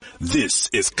This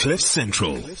is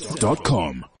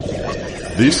CliffCentral.com.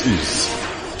 This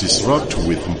is Disrupt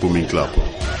with Mpumi Nklapo,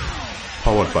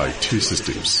 powered by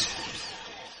T-Systems.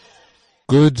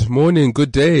 Good morning,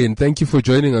 good day, and thank you for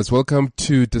joining us. Welcome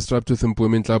to Disrupt with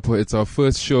Mpumi Nklapo. It's our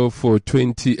first show for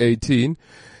 2018,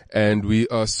 and we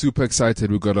are super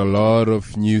excited. We've got a lot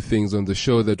of new things on the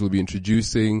show that we'll be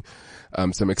introducing,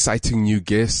 some exciting new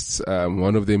guests.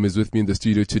 One of them is with me in the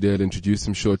studio today. I'll introduce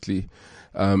him shortly.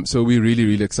 So we're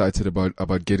really excited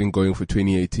about getting going for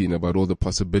 2018, about all the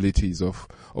possibilities of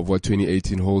what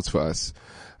 2018 holds for us.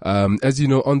 As you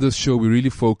know, on this show, we really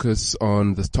focus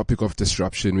on this topic of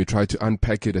disruption. We try to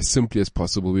unpack it as simply as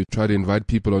possible. We try to invite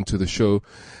people onto the show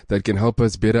that can help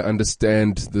us better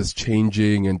understand this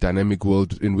changing and dynamic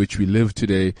world in which we live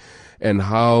today, and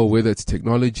how, whether it's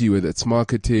technology, whether it's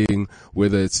marketing,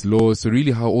 whether it's law, so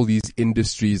really how all these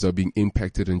industries are being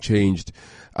impacted and changed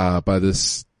by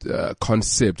this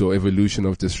concept or evolution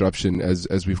of disruption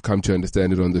as we've come to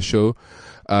understand it on the show.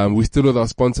 We're still with our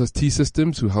sponsors,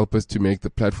 T-Systems, who help us to make the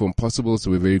platform possible.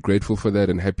 So we're very grateful for that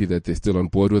and happy that they're still on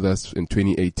board with us in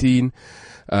 2018.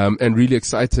 And really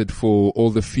excited for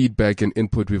all the feedback and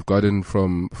input we've gotten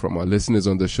from our listeners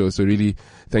on the show. So really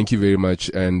thank you very much,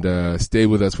 and stay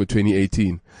with us for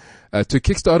 2018. To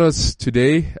kickstart us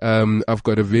today, I've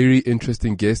got a very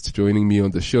interesting guest joining me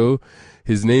on the show.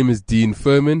 His name is Dean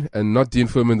Furman, and not Dean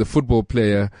Furman, the football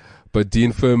player, but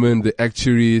Dean Furman, the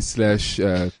actuary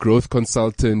 / growth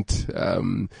consultant /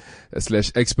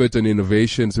 expert on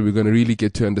innovation. So we're going to really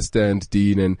get to understand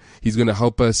Dean, and he's going to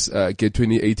help us get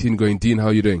 2018 going. Dean, how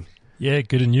are you doing? Yeah,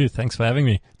 good, and you? Thanks for having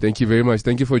me. Thank you very much.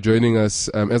 Thank you for joining us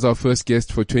as our first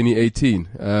guest for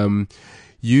 2018.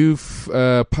 You've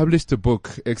published a book,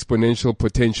 Exponential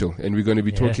Potential, and we're going to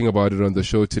be talking about it on the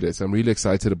show today. So I'm really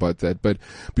excited about that. But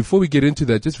before we get into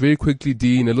that, just very quickly,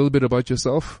 Dean, a little bit about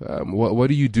yourself. What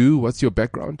do you do? What's your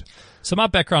background? So my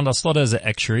background, I started as an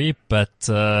actuary, but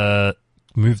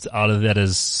moved out of that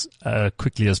as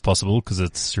quickly as possible because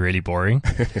it's really boring.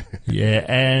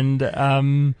 And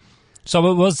so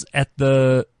I was at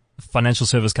the financial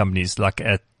service companies, like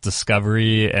at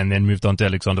Discovery, and then moved on to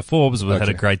Alexander Forbes. We had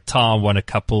a great time, won a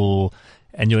couple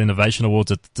annual innovation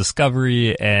awards at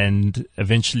Discovery, and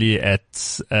eventually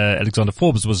at Alexander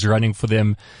Forbes was running for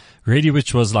them really,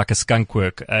 which was like a skunk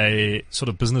work, a sort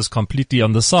of business completely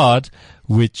on the side,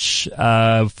 which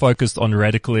focused on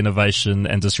radical innovation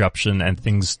and disruption and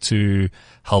things to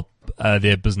help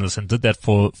their business, and did that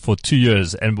for 2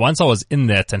 years. And once I was in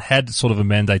that and had sort of a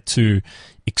mandate to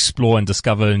explore and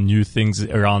discover new things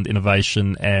around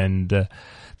innovation and the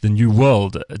new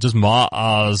world, just my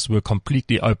eyes were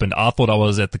completely opened. I thought I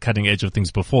was at the cutting edge of things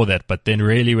before that, but then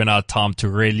really when I had time to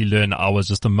really learn, I was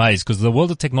just amazed, because the world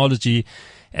of technology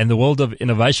and the world of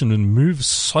innovation moves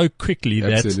so quickly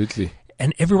that Absolutely.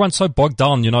 And everyone's so bogged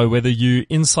down, whether you're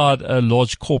inside a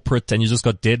large corporate and you just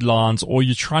got deadlines, or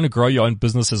you're trying to grow your own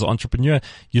business as an entrepreneur,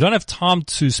 you don't have time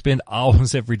to spend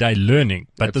hours every day learning.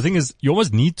 But the thing is, you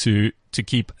almost need to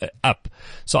keep up.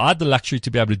 So I had the luxury to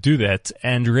be able to do that.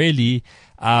 And really,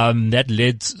 that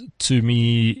led to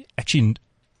me actually,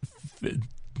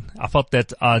 I felt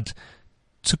that I'd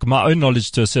took my own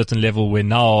knowledge to a certain level where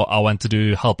now I wanted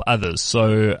to help others.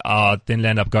 So I then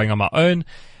landed up going on my own,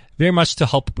 very much to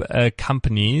help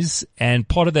companies, and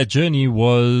part of that journey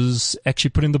was actually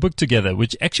putting the book together,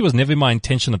 which actually was never my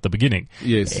intention at the beginning.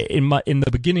 Yes. In the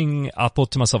beginning, I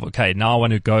thought to myself, okay, now I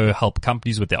want to go help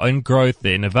companies with their own growth,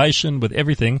 their innovation, with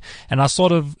everything, and I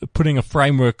sort of putting a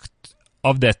framework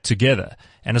of that together,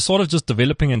 and it's sort of just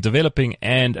developing,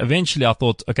 and eventually I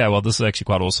thought, okay, well, this is actually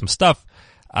quite awesome stuff.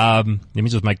 Let me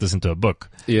just make this into a book.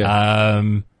 Yeah.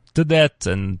 Did that,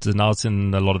 and now it's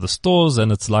in a lot of the stores, and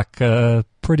it's like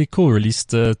pretty cool.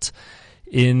 Released it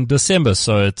in December,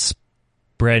 so it's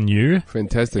brand new.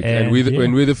 Fantastic. And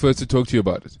we're the first to talk to you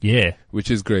about it. Yeah.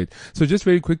 Which is great. So just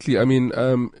very quickly, I mean,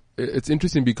 it's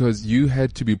interesting because you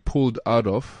had to be pulled out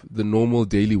of the normal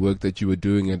daily work that you were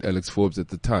doing at Alex Forbes at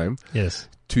the time. Yes.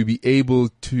 To be able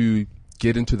to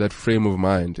get into that frame of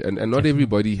mind, and not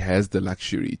everybody has the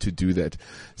luxury to do that.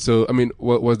 So, I mean,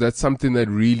 was that something that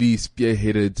really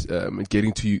spearheaded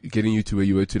getting you to where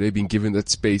you were today, being given that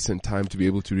space and time to be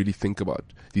able to really think about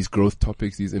these growth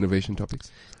topics, these innovation topics?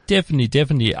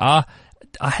 Definitely. I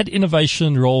had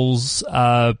innovation roles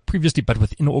previously, but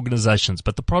within organizations.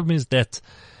 But the problem is that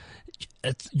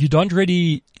you don't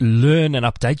really learn and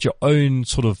update your own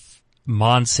sort of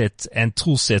mindset and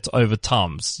tool set over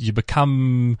times. You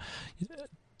become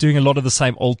doing a lot of the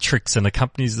same old tricks, and the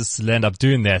companies just land up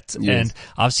doing that. Yes. And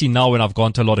I've seen now when I've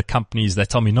gone to a lot of companies, they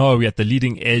tell me, no, we're at the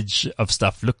leading edge of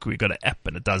stuff. Look, we got an app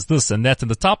and it does this and that.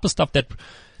 And the type of stuff that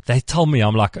they tell me,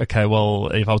 I'm like, okay, well,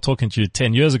 if I was talking to you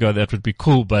 10 years ago, that would be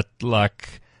cool, but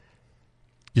like,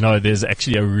 you know, there's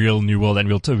actually a real new world,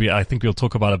 and I think we'll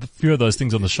talk about a few of those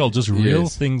things on the show, just real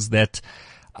things that,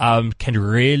 can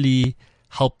really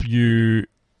help you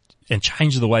and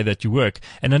change the way that you work.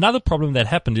 And another problem that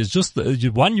happened is just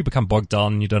one, you become bogged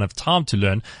down and you don't have time to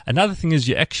learn. Another thing is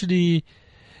there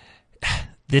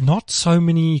are not so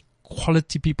many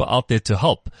quality people out there to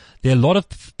help. There are a lot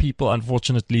of people,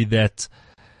 unfortunately, that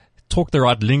talk the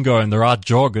right lingo and the right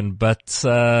jargon, but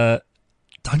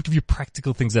don't give you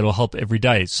practical things that will help every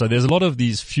day. So there's a lot of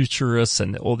these futurists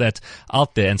and all that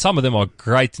out there, and some of them are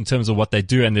great in terms of what they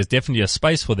do, and there's definitely a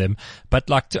space for them. But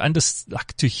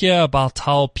to hear about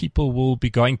how people will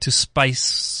be going to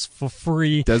space for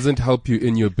free doesn't help you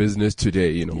in your business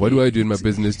today. You know, what do I do in my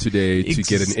business today to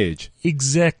get an edge?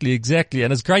 Exactly.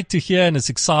 And it's great to hear, and it's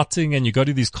exciting, and you go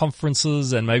to these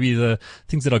conferences and maybe the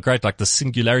things that are great, like the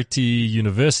Singularity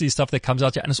University stuff that comes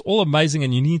out here, and it's all amazing,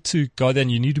 and you need to go there and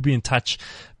you need to be in touch.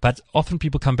 But often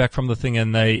people come back from the thing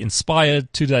and they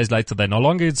inspired. 2 days later, they're no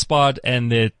longer inspired, and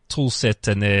their tool set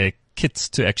and their kit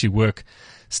to actually work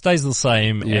stays the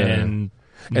same. And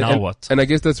what? And I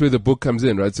guess that's where the book comes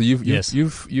in, right? So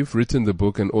you've written the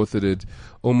book and authored it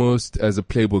almost as a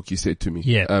playbook, you said to me.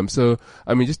 Yeah. So,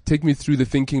 I mean, just take me through the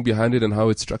thinking behind it and how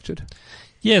it's structured.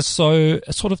 Yeah. So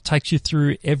it sort of takes you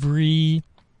through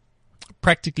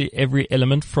practically every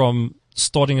element, from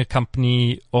starting a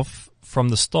company off from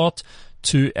the start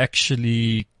to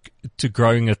actually to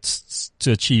growing it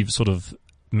to achieve sort of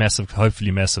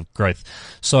hopefully massive growth.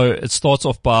 So it starts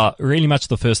off by really much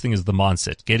the first thing is the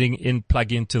mindset,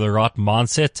 plug into the right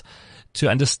mindset to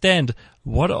understand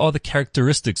what are the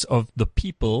characteristics of the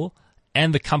people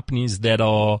and the companies that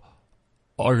are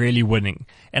really winning.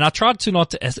 And I tried to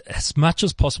not, as much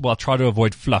as possible, I try to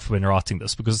avoid fluff when writing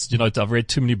this, because, you know, I've read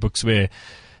too many books where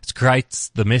it's great,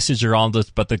 the message around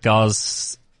it, but the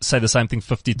guys say the same thing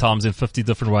 50 times in 50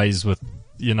 different ways with,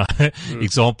 you know,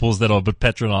 examples that are a bit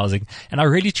patronizing. And I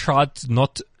really tried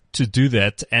not to do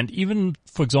that. And even,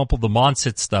 for example, the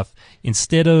mindset stuff,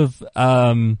 instead of,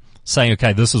 saying,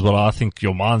 okay, this is what I think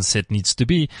your mindset needs to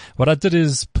be, what I did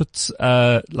is put,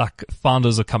 like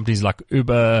founders of companies like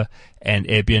Uber and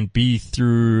Airbnb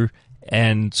through,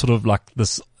 and sort of like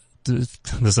this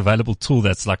available tool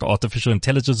that's like an artificial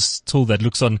intelligence tool that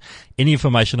looks on any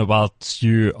information about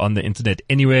you on the internet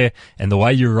anywhere, and the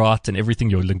way you write and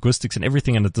everything, your linguistics and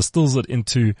everything, and it distills it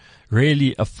into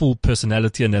really a full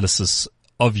personality analysis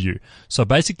of you. So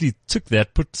basically took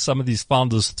that, put some of these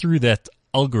founders through that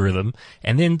algorithm,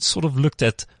 and then sort of looked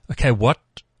at, okay, what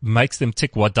makes them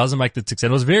tick, what doesn't make them tick. And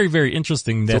it was very, very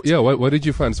interesting that. So, what did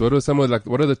you find? So what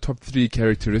are the top 3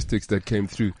 characteristics that came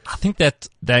through? I think that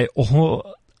they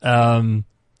all, don't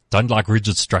like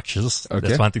rigid structures. Okay.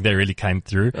 That's one thing that really came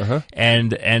through. Uh-huh.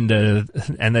 And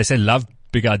they say love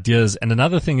big ideas. And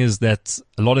another thing is that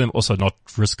a lot of them also not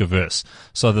risk averse.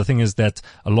 So the thing is that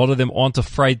a lot of them aren't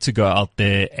afraid to go out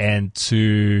there and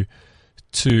to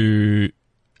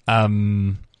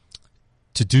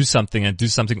do something and do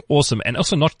something awesome, and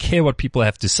also not care what people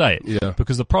have to say. Yeah.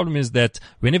 Because the problem is that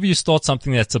whenever you start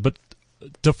something that's a bit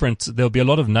different, there'll be a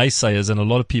lot of naysayers and a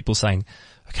lot of people saying,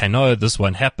 okay, no, this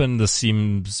won't happen. This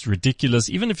seems ridiculous.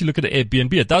 Even if you look at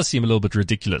Airbnb, it does seem a little bit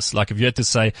ridiculous. Like if you had to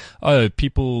say, oh,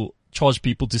 charge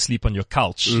people to sleep on your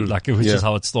couch, which is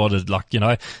how it started. Like, you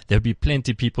know, there'll be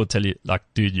plenty of people tell you, like,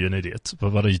 dude, you're an idiot.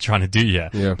 But what are you trying to do here?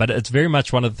 Yeah. But it's very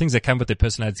much one of the things that come with their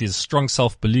personality is strong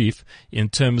self-belief in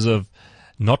terms of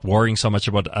not worrying so much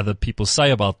about what other people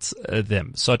say about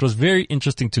them. So it was very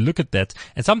interesting to look at that.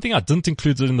 And something I didn't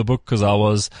include in the book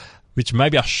because which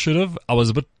maybe I should have, I was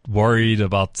a bit worried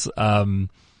about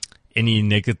any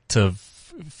negative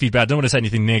feedback. I don't want to say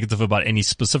anything negative about any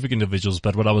specific individuals,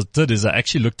 but what I did is I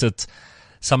actually looked at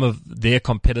some of their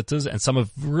competitors and some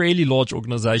of really large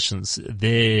organizations,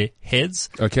 their heads,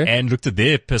 and looked at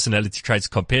their personality traits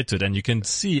compared to it. And you can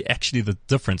see actually the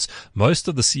difference. Most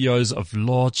of the CEOs of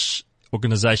large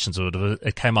organizations,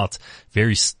 it came out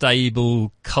very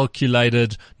stable,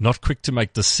 calculated, not quick to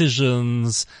make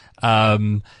decisions,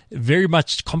 very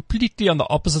much completely on the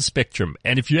opposite spectrum.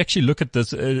 And if you actually look at this,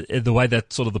 the way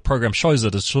that sort of the program shows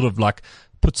it, it's sort of like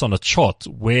puts on a chart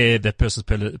where that person's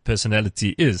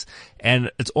personality is. And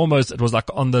it was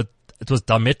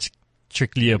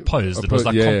diametrically opposed. It was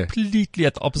like completely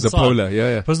at the opposite side. Polar,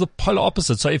 It was the polar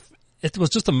opposite. So it was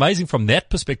just amazing from that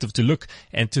perspective to look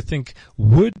and to think,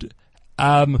 who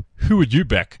would you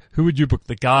back? Who would you book?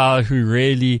 The guy who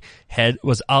really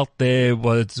was out there,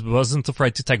 wasn't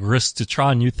afraid to take risks to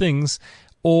try new things,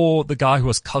 or the guy who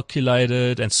was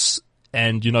calculated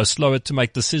and, slower to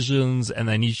make decisions, and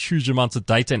they need huge amounts of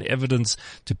data and evidence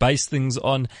to base things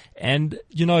on. And,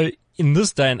 in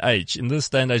this day and age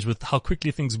with how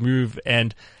quickly things move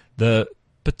and the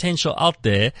potential out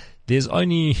there, there's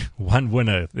only one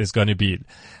winner there's going to be.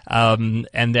 And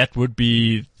that would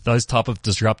be those type of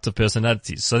disruptive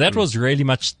personalities. So that was really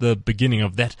much the beginning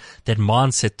of that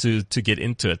mindset to get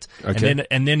into it. Okay.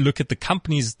 And then look at the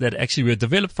companies that actually were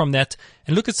developed from that,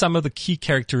 and look at some of the key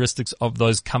characteristics of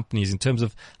those companies in terms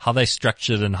of how they're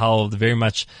structured and how they're very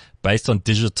much based on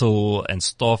digital and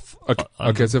stuff.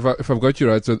 Okay. So if I've got you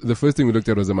right, so the first thing we looked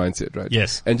at was the mindset, right?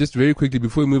 Yes. And just very quickly,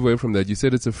 before we move away from that, you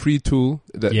said it's a free tool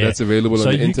that's available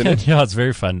on the internet. It's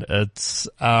very fun. It's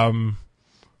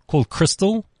called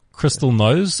Crystal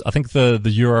Knows. I think the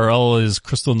URL is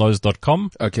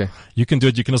crystalknows.com. Okay. You can do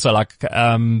it. You can also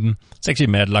it's actually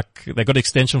mad. They got an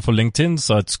extension for LinkedIn,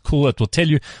 so it's cool. It will tell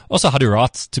you also how to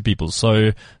write to people.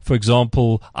 So, for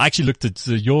example, I actually looked at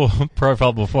your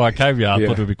profile before I came here. I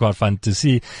thought it would be quite fun to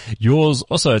see. Yours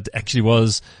also, it actually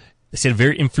was, they said, a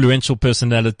very influential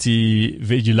personality.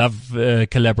 You love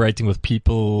collaborating with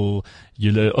people.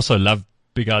 You also love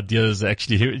big ideas.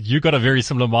 Actually, you got a very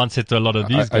similar mindset to a lot of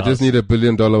these guys. I just need $1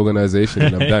 billion organization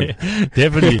and I'm done.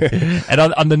 Definitely. And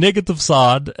on the negative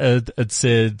side, it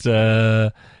said,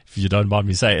 if you don't mind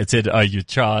me saying, it said,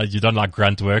 you don't like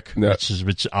grunt work,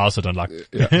 which I also don't like.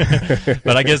 Yeah.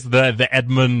 But I guess the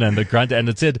admin and the grunt, and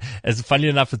it said, as funny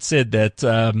enough, it said that,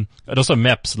 it also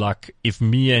maps like if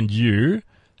me and you,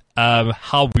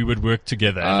 how we would work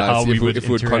together and how we would if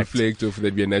we would interact. conflict, or if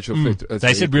there'd be a natural fit.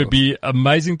 They said we'd be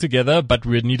amazing together, but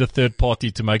we'd need a third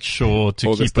party to make sure to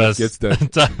all keep the us stuff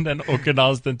gets done. done and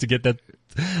organized and to get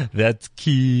that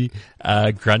key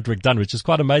grunt work done, which is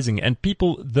quite amazing. And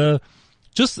people, this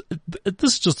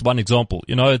is just one example.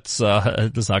 It's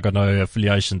listen, I got no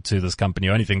affiliation to this company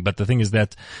or anything, but the thing is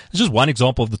that it's just one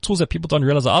example of the tools that people don't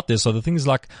realize are out there. So the thing is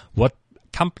like what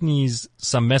companies,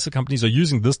 some massive companies are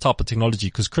using this type of technology,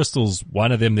 because Crystal's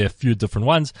one of them. There are a few different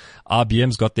ones.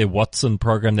 IBM's got their Watson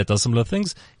program that does similar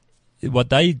things. What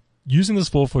they using this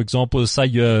for example, is say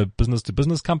you're a business to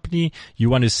business company. You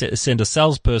want to send a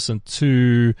salesperson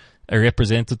to a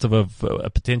representative of a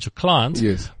potential client.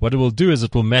 Yes. What it will do is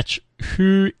it will match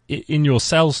who in your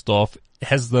sales staff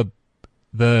has the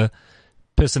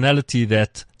personality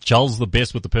that gels the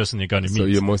best with the person you're going to meet. So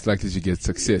you're most likely to get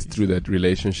success through that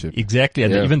relationship. Exactly.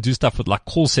 And they even do stuff with like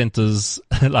call centers,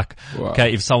 like,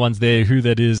 okay, if someone's there, who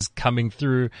that is coming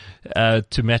through,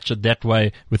 to match it that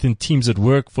way within teams at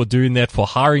work for doing that, for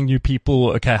hiring new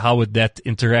people. Okay. How would that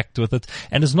interact with it?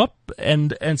 And it's not,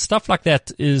 and stuff like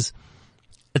that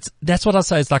that's what I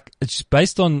say. It's like, it's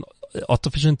based on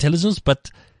artificial intelligence, but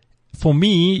for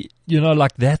me,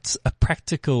 like that's a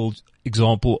practical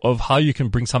example of how you can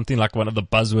bring something like one of the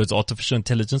buzzwords, artificial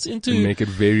intelligence, into and make it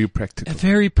very practical.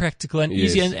 Very practical and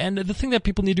Yes. easy. And the thing that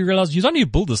people need to realize, you don't need to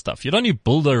build this stuff. You don't need to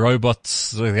build a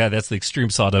robot. Yeah, that's the extreme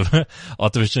side of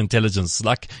artificial intelligence.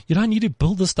 Like, you don't need to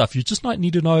build this stuff. You just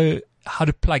need to know how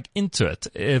to plug into it.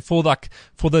 For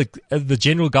the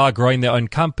general guy growing their own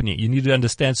company, you need to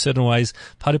understand certain ways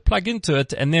how to plug into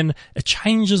it, and then it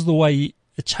changes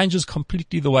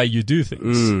completely the way you do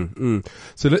things.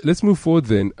 So let's move forward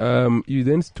then. You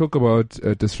then talk about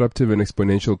disruptive and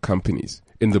exponential companies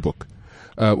in the book.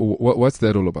 What's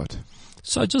that all about?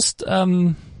 So just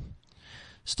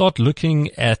start looking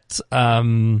at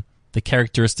the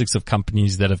characteristics of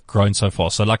companies that have grown so far.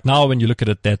 So like now when you look at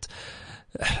it, that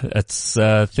it's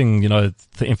a thing, the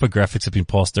infographics have been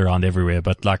passed around everywhere,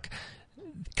 but like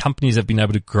companies have been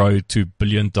able to grow to $1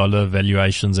 billion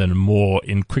valuations and more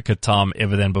in quicker time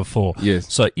ever than before.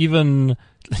 Yes. So even,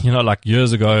 like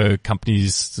years ago,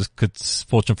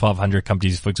 Fortune 500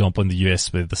 companies, for example, in the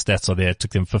US, where the stats are there, it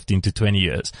took them 15 to 20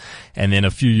 years. And then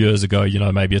a few years ago,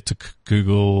 maybe it took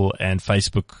Google and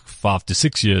Facebook 5 to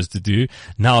 6 years to do.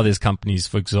 Now there's companies,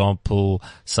 for example,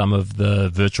 some of the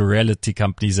virtual reality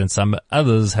companies and some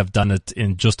others have done it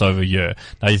in just over a year.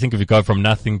 Now you think if you go from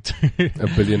nothing to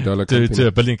 $1 billion company.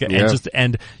 to $1 billion, Yeah.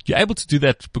 and you're able to do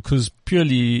that because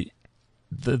purely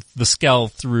the scale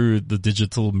through the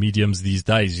digital mediums these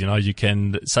days, you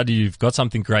can suddenly you've got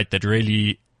something great that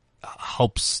really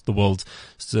helps the world.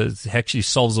 So it actually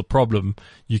solves a problem.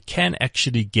 You can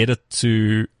actually get it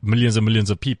to millions and millions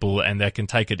of people and they can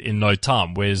take it in no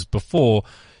time. Whereas before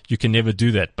you can never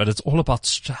do that, but it's all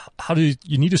about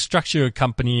you need to structure a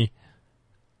company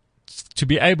to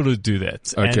be able to do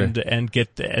that. Okay. and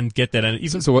get that. And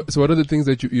even So what are the things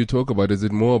that you talk about? Is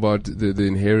it more about the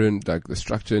inherent, like the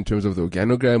structure in terms of the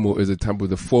organogram, or is it with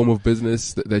the form of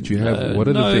business that you have? What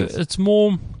are the things? It's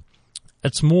more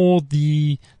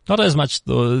not as much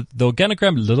the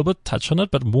organogram, a little bit touch on it,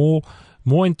 but more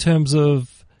more in terms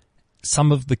of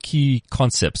some of the key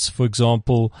concepts. For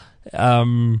example,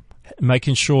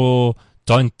 making sure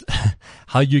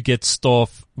how you get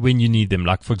staff when you need them.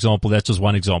 Like, for example, that's just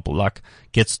one example, like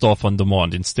get staff on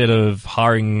demand instead of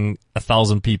hiring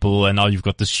 1,000 people and now you've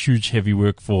got this huge heavy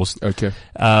workforce. Okay.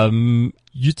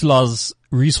 Utilize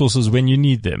resources when you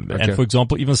need them. Okay. And for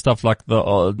example, even stuff like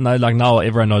like now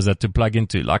everyone knows that to plug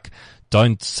into, like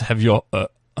don't have your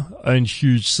own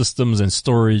huge systems and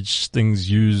storage things,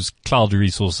 use cloud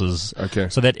resources. Okay.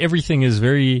 So that everything is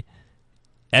very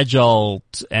agile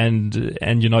and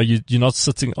you're not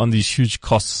sitting on these huge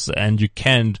costs and you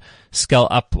can scale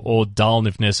up or down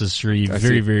if necessary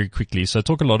very, very quickly. So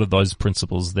talk a lot of those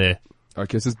principles there.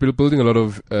 Okay, so it's building a lot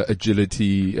of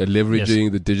agility,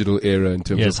 leveraging the digital era in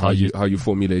terms of how you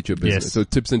formulate your business. Yes. So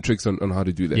tips and tricks on how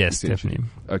to do that. Yes, definitely.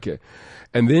 Okay,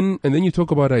 and then you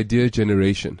talk about idea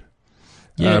generation.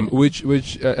 Yeah. Which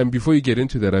and before you get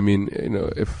into that, I mean,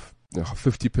 if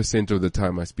 50% of the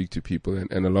time I speak to people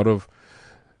and a lot of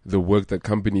the work that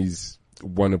companies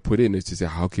want to put in is to say,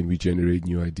 how can we generate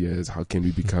new ideas? How can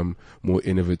we become more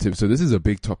innovative? So this is a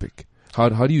big topic. How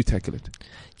do you tackle it?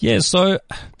 Yeah, so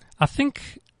I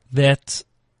think that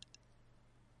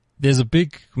there's a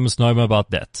big misnomer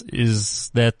about that, is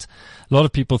that a lot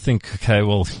of people think, okay,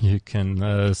 well, you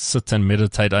can sit and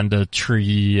meditate under a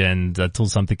tree and until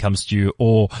something comes to you,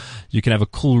 or you can have a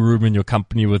cool room in your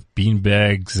company with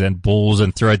beanbags and balls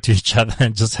and throw it to each other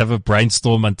and just have a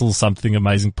brainstorm until something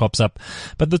amazing pops up.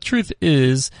 But the truth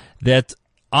is that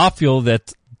I feel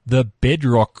that the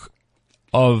bedrock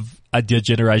of idea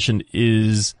generation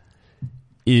is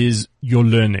your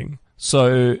learning.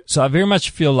 So I very much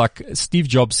feel like Steve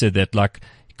Jobs said that, like,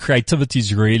 creativity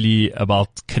is really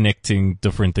about connecting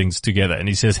different things together. And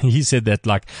he said that,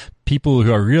 like, people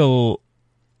who are real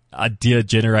idea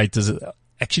generators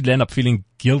actually end up feeling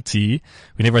guilty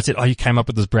whenever I said, oh, you came up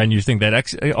with this brand new thing. They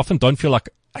actually often don't feel like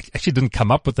I actually didn't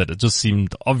come up with it. It just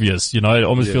seemed obvious, it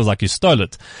almost feels like you stole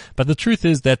it. But the truth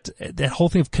is that whole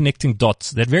thing of connecting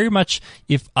dots, that very much,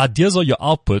 if ideas are your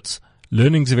output,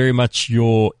 learning is very much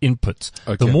your input.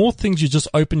 Okay. The more things you just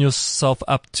open yourself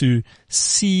up to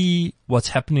see what's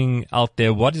happening out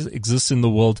there, what exists in the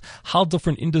world, how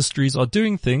different industries are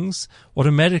doing things,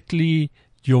 automatically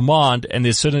your mind, and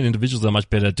there's certain individuals that are much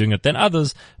better at doing it than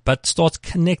others, but starts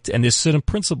connect, and there's certain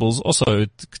principles also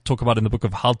talk about in the book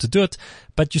of how to do it,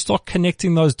 but you start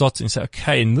connecting those dots and say,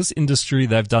 okay, in this industry,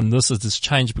 they've done this as this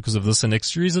change because of this and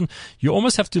next reason. You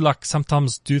almost have to, like,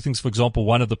 sometimes do things. For example,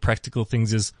 one of the practical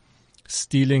things is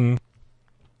stealing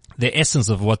the essence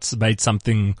of what's made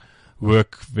something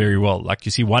work very well. Like,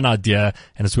 you see one idea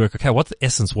and it's work. Okay, what's the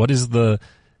essence? What is the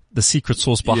secret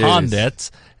sauce behind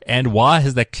that? And why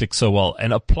has that clicked so well?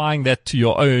 And applying that to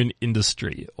your own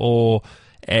industry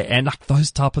and like those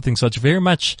type of things. So it's very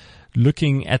much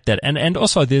looking at that. And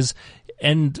also there's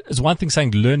one thing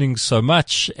saying learning so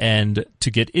much and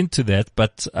to get into that,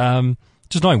 but,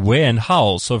 just knowing where and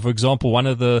how. So for example, one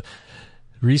of the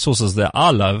resources that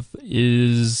I love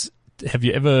is, have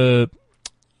you ever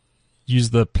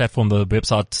used the platform, the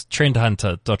website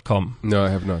trendhunter.com? No, I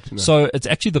have not. No. So it's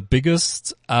actually the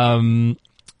biggest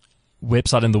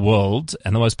website in the world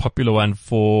and the most popular one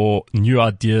for new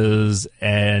ideas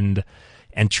and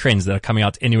trends that are coming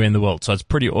out anywhere in the world. So it's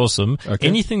pretty awesome. Okay.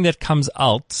 Anything that comes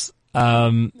out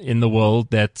in the world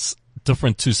that's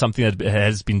different to something that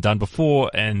has been done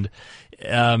before, and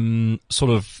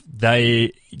sort of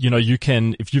you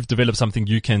can, if you've developed something,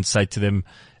 you can say to them,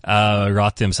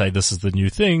 write them, say, this is the new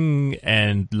thing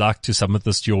and like to submit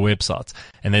this to your website.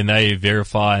 And then they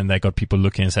verify and they got people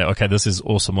looking and say, okay, this is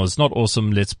awesome or it's not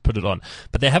awesome. Let's put it on.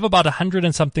 But they have about 100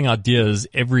 and something ideas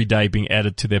every day being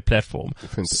added to their platform.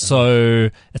 So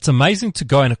it's amazing to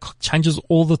go, and it changes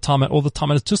all the time. And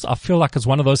it's just, I feel like it's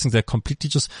one of those things that completely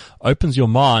just opens your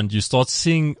mind. You start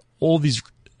seeing all these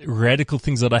radical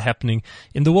things that are happening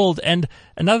in the world. And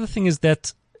another thing is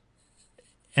that,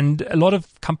 and a lot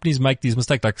of companies make these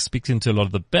mistakes, like speaking to a lot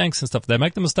of the banks and stuff, they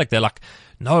make the mistake. They're like,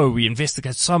 no, we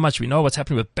investigate so much. We know what's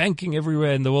happening with banking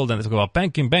everywhere in the world. And they talk about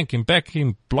banking,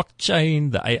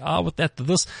 blockchain, the AR with that,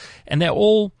 this, and they're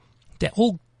all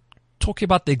talking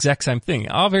about the exact same thing.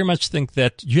 I very much think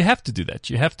that you have to do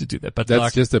that. But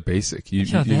that's just a basic. You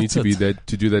need to be there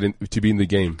to do that, to be in the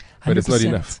game. But 100%. It's not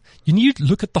enough. You need to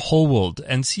look at the whole world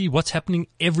and see what's happening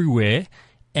everywhere,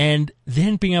 and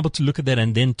then being able to look at that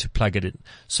and then to plug it in.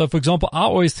 So, for example, I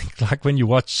always think, like, when you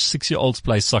watch 6-year-olds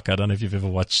play soccer, I don't know if you've ever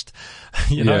watched,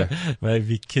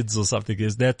 maybe kids or something,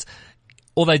 is that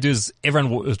all they do is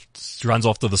everyone runs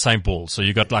after the same ball. So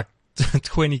you got like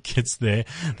 20 kids there.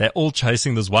 They're all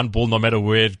chasing this one ball no matter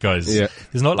where it goes. Yeah.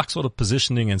 There's no like sort of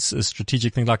positioning and a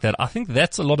strategic thing like that. I think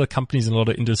that's a lot of companies and a lot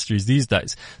of industries these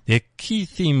days. Their key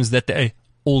themes that they're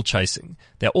all chasing.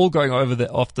 They're all going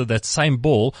after that same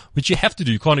ball, which you have to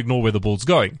do. You can't ignore where the ball's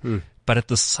going. But at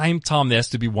the same time, there has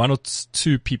to be one or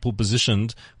two people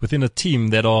positioned within a team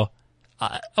that are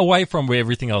away from where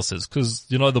everything else is, because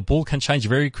the ball can change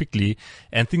very quickly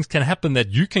and things can happen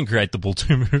that you can create the ball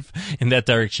to move in that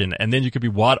direction, and then you could be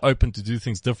wide open to do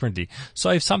things differently. So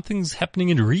if something's happening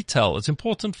in retail, it's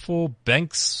important for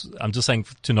banks, I'm just saying,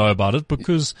 to know about it,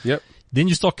 because then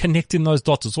you start connecting those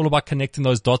dots. It's all about connecting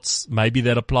those dots. Maybe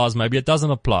that applies, maybe it doesn't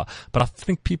apply. But I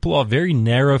think people are very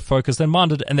narrow focused and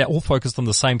minded, and they're all focused on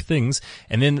the same things.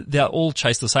 And then they'll all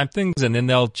chase the same things, and then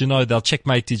they'll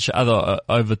checkmate each other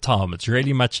over time. It's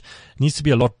really needs to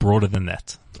be a lot broader than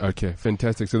that. Okay,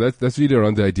 fantastic. So that's really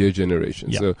around the idea generation.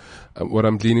 Yeah. So what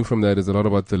I'm gleaning from that is a lot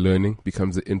about the learning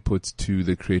becomes the inputs to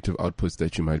the creative outputs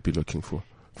that you might be looking for.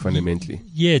 Fundamentally.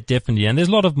 Yeah, definitely. And there's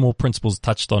a lot of more principles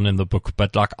touched on in the book,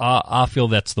 but I feel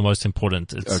that's the most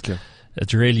important.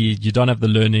 It's really, you don't have the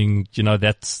learning,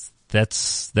 that's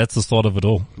the start of it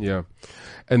all. Yeah.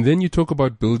 And then you talk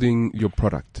about building your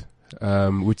product,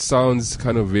 which sounds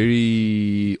kind of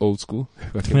very old school,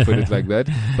 if I can put it like that.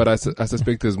 But I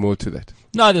suspect there's more to that.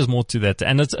 No, there's more to that.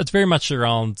 And it's very much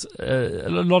around, a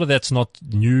lot of that's not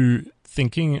new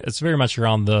thinking. It's very much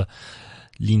around the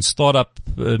lean startup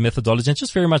methodology, and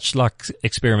just very much like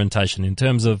experimentation in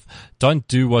terms of don't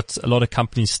do what a lot of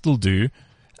companies still do,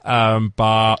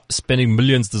 by spending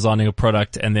millions designing a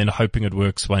product and then hoping it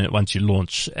works once you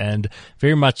launch, and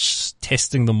very much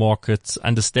testing the market,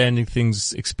 understanding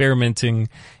things, experimenting,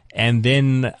 and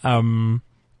then,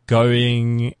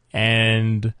 going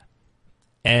and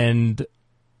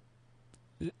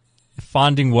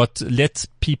finding let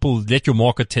your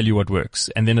market tell you what works,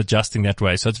 and then adjusting that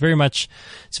way. So it's very much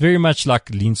like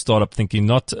lean startup thinking.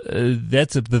 That's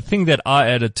the thing that I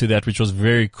added to that, which was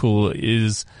very cool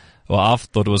I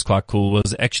thought it was quite cool,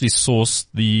 was actually source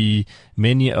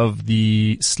many of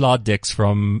the slide decks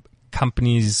from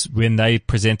companies when they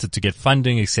presented to get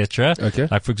funding, etc. Okay.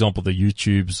 Like, for example, the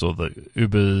YouTubes or the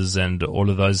Ubers and all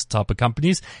of those type of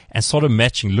companies, and sort of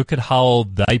matching. Look at how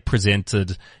they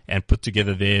presented and put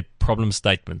together their problem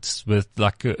statements with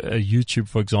like a YouTube,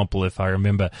 for example. If I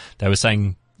remember, they were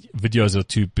saying videos are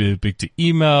too big to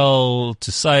email, to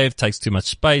save, takes too much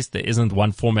space. There isn't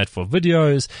one format for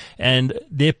videos, and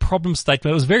their problem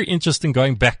statement, it was very interesting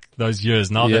going back those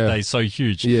years now that they're so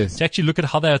huge. Yes. To actually look at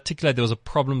how they articulate, there was a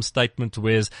problem statement,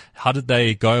 whereas how did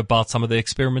they go about some of the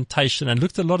experimentation, and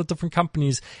looked at a lot of different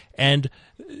companies, and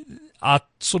I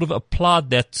sort of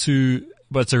applied that to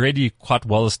what's already quite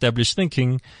well established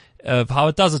thinking of how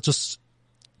it does it, just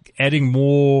adding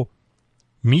more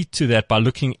meat to that by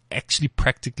looking actually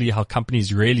practically how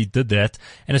companies really did that,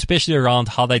 and especially around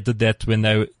how they did that when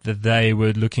they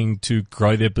were looking to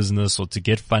grow their business or to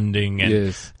get funding.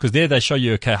 And because there they show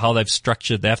you, how they've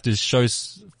structured, they have to show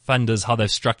funders how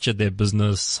they've structured their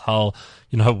business, how,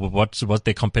 what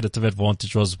their competitive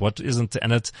advantage was, what isn't.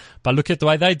 And by looking at the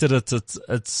way they did it,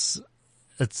 it's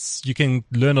you can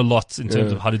learn a lot in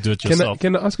terms of how to do it yourself.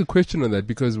 Can I ask a question on that?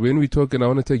 Because when we talk, and I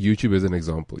want to take YouTube as an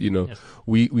example,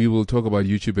 we will talk about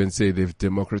YouTube and say they've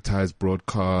democratized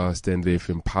broadcast and they've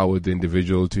empowered the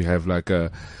individual to have like their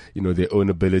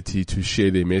own ability to share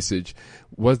their message.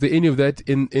 Was there any of that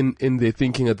in their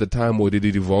thinking at the time, or did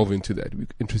it evolve into that?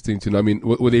 Interesting to know. I mean,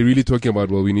 were they really talking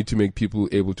about, we need to make people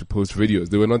able to post videos?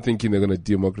 They were not thinking they're going to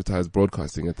democratize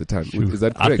broadcasting at the time. Is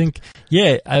that correct? I think,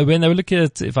 when they were looking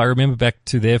at, if I remember back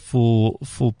to their full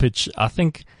pitch, I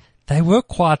think they were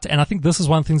quite, and I think this is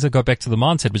one of the things that go back to the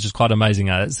mindset, which is quite amazing,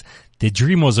 is their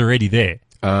dream was already there.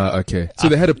 Okay. So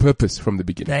they had a purpose from the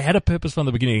beginning. They had a purpose from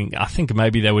the beginning. I think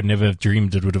maybe they would never have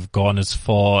dreamed it would have gone as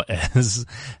far as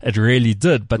it really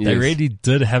did, but they really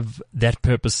did have that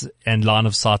purpose and line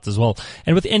of sight as well.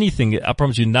 And with anything, I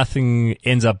promise you, nothing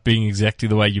ends up being exactly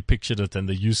the way you pictured it and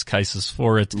the use cases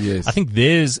for it. Yes. I think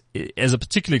theirs, as a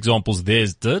particular example,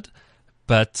 theirs did,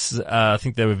 but I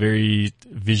think they were very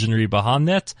visionary behind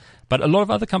that. But a lot of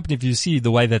other companies, if you see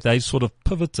the way that they've sort of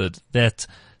pivoted, that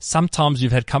sometimes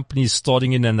you've had companies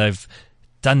starting in and they've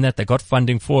done that, they got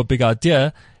funding for a big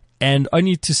idea, and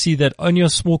only to see that only a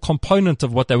small component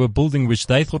of what they were building, which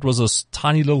they thought was a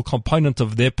tiny little component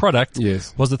of their product,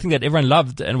 was the thing that everyone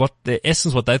loved, and what their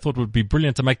essence, what they thought would be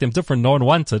brilliant to make them different, no one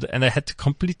wanted, and they had to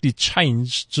completely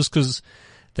change just because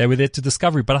they were there to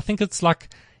discovery. But I think it's like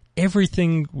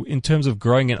everything in terms of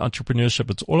growing in entrepreneurship,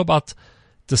 it's all about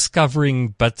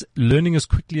discovering, but learning as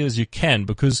quickly as you can,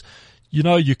 because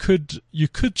you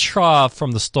could try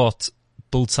from the start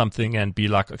build something and be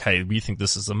like, okay, we think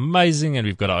this is amazing and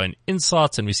we've got our own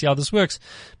insights and we see how this works.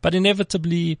 But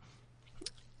inevitably,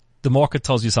 the market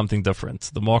tells you something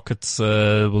different. The market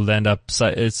will end up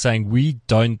saying, we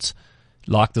don't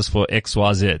like this for X,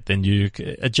 Y, Z. Then you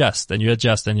adjust and you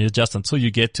adjust and you adjust until you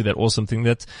get to that awesome thing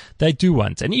that they do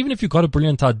want. And even if you've got a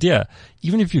brilliant idea,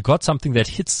 even if you've got something that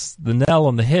hits the nail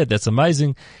on the head, that's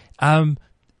amazing.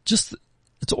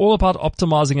 It's all about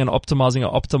optimizing and optimizing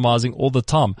and optimizing all the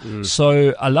time.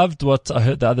 So I loved what I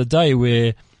heard the other day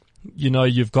where,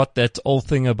 you've got that old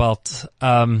thing about,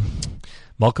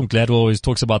 Malcolm Gladwell always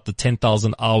talks about the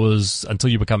 10,000 hours until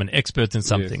you become an expert in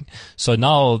something. Yes. So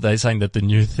now they're saying that the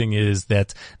new thing is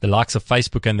that the likes of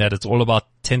Facebook and that it's all about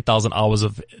 10,000 hours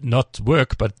of not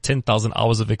work, but 10,000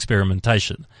 hours of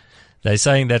experimentation. They're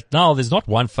saying that now there's not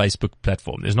one Facebook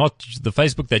platform. There's not the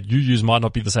Facebook that you use might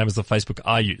not be the same as the Facebook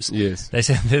I use. Yes. They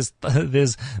say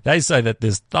they say that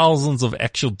there's thousands of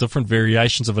actual different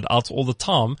variations of it out all the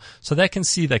time. So they can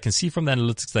see from the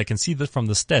analytics, they can see that from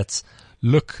the stats.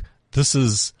 Look, this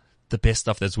is the best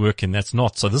stuff that's working. That's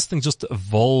not. So this thing just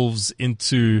evolves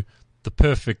into the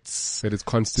perfect that is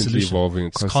constantly solution.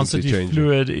 Evolving, constantly changing.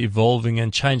 Fluid, evolving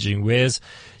and changing. Whereas,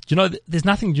 there's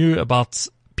nothing new about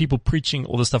people preaching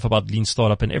all the stuff about lean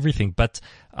startup and everything, but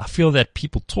I feel that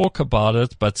people talk about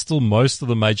it, but still most of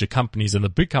the major companies and the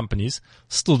big companies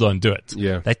still don't do it.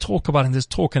 Yeah. They talk about it and there's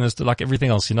talk and it's like everything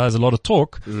else, there's a lot of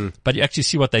talk, but you actually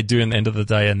see what they do in the end of the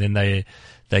day and then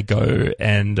they go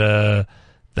and,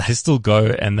 they still go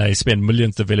and they spend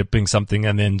millions developing something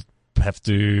and then have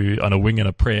to, on a wing and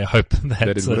a prayer, hope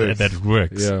that it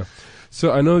works. Yeah.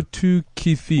 So I know two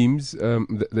key themes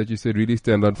that you said really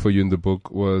stand out for you in the book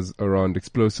was around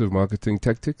explosive marketing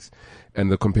tactics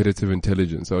and the competitive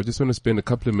intelligence. So I just want to spend a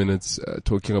couple of minutes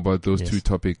talking about those two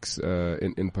topics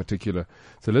in particular.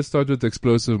 So let's start with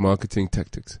explosive marketing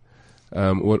tactics.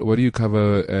 What do you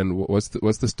cover and what's the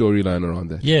storyline around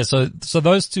that? Yeah, so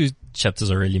those two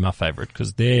chapters are really my favorite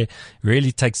because they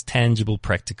really takes tangible,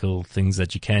 practical things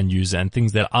that you can use and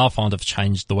things that I found have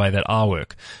changed the way that I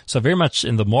work. So very much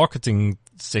in the marketing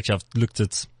section, I've looked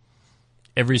at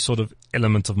every sort of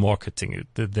element of marketing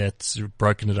that's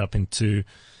broken it up into,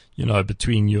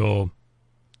 between your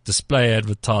display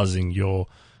advertising, your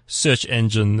search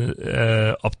engine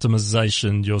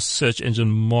optimization, your search engine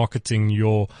marketing,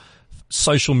 your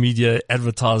social media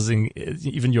advertising,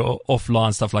 even your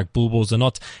offline stuff like billboards or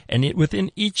not. And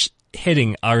within each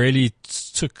heading, I really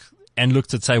took and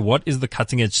looked at, say, what is the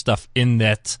cutting edge stuff in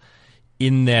that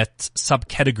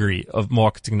subcategory of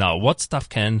marketing now? What stuff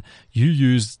can you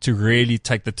use to really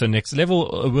take that to the next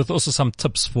level, with also some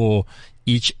tips for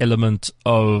each element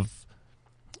of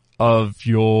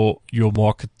your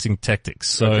marketing tactics.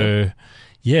 So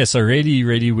so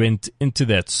really went into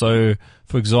that. So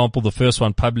for example, the first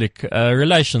one, public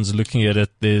relations, looking at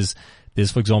it, there's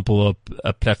for example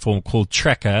a platform called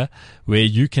Tracker where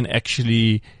you can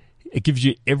actually, it gives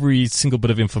you every single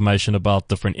bit of information about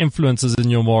different influencers in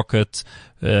your market.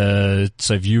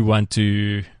 So if you want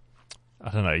to,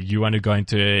 go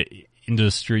into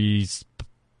industries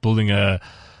building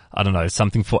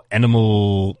something for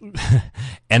animal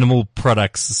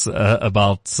products,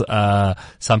 about,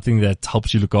 something that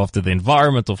helps you look after the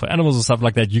environment or for animals or stuff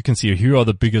like that. You can see who are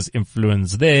the biggest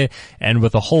influence there. And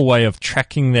with a whole way of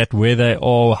tracking that, where they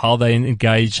are, how they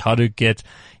engage, how to get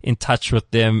in touch with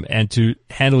them and to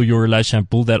handle your relation and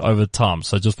build that over time.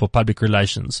 So just for public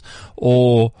relations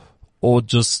or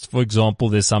just, for example,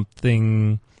 there's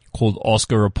something called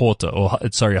Ask a Reporter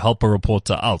Help a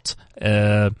Reporter Out,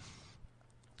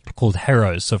 called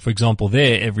Heroes. So for example,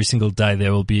 there every single day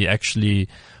there will be actually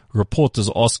reporters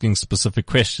asking specific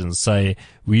questions. Say,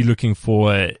 we're looking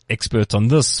for an expert on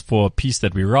this for a piece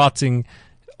that we're writing.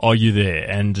 Are you there?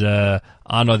 And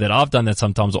I know that I've done that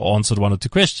sometimes, or answered one or two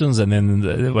questions, and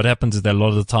then what happens is that a lot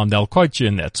of the time they'll quote you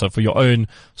in that. So for your own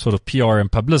sort of PR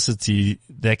and publicity,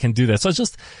 they can do that. So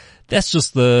that's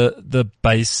just the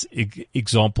base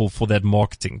example for that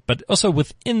marketing. But also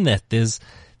within that, there's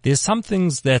some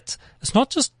things that it's not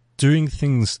just doing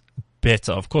things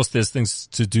better. Of course, there's things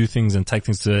to do things and take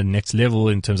things to the next level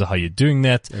in terms of how you're doing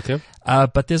that. Okay.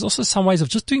 But there's also some ways of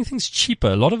just doing things cheaper.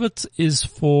 A lot of it is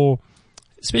for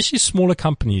especially smaller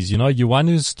companies. You want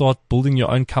to start building your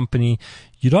own company.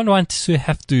 You don't want to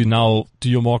have to now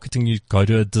do your marketing. You go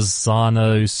to a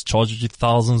designer who's charges you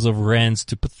thousands of rands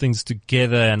to put things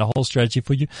together and a whole strategy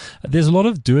for you. There's a lot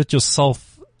of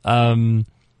do-it-yourself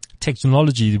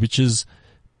technology, which is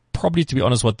probably, to be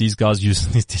honest, what these guys use,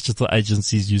 these digital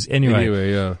agencies use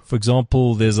anyway. Yeah. For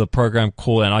example, there's a program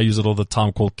called, and I use it all the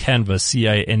time, called Canva,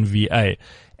 Canva.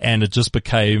 And it just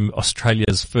became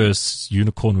Australia's first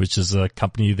unicorn, which is a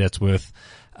company that's worth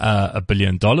 $1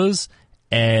 billion.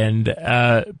 And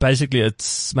basically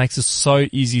it makes it so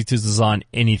easy to design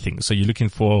anything. So you're looking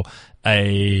for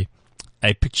a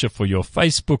picture for your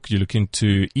Facebook, you're looking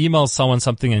to email someone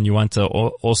something and you want an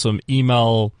awesome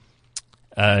email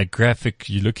graphic,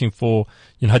 you're looking for,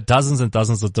 dozens and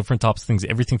dozens of different types of things,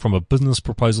 everything from a business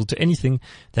proposal to anything.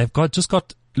 They've got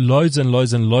loads and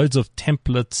loads and loads of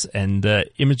templates and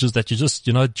images that you just,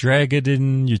 drag it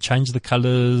in, you change the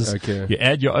colors, you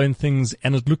add your own things,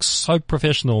 and it looks so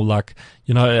professional. Like,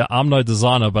 I'm no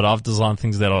designer, but I've designed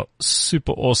things that are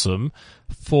super awesome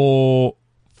for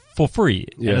free.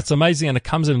 Yeah. And it's amazing, and it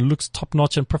comes in and looks top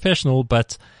notch and professional,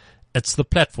 but it's the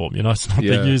platform, it's not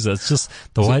the user. It's just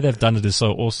the way they've done it is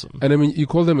so awesome. And I mean, you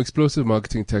call them explosive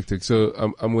marketing tactics. So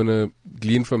I'm going to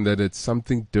glean from that. It's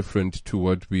something different to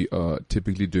what we are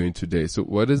typically doing today. So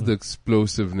what is the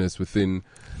explosiveness within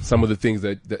some of the things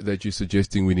that you're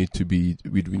suggesting we need to be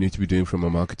doing from a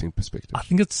marketing perspective? I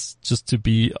think it's just to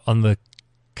be on the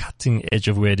cutting edge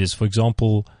of where it is. For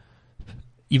example,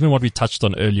 even what we touched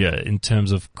on earlier in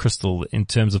terms of Crystal, in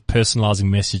terms of personalizing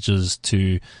messages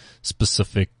to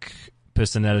specific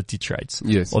personality traits.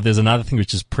 Yes. Or there's another thing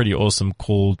which is pretty awesome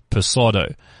called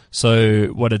Persado. So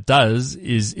what it does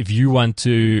is if you want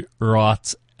to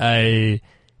write a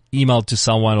email to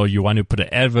someone or you want to put an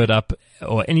advert up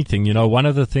or anything, one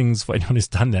of the things for anyone who's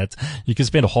done that, you can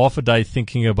spend half a day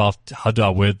thinking about how do I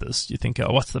word this? You think,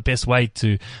 what's the best way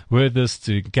to word this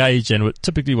to engage? And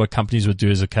typically what companies would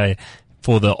do is,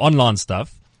 for the online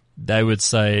stuff, they would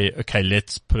say, okay,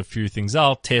 let's put a few things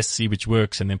out, test, see which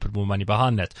works, and then put more money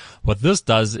behind that. What this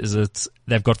does is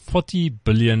they've got 40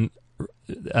 billion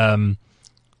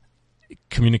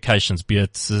communications, be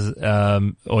it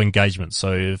or engagement.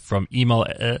 So from email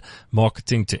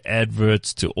marketing to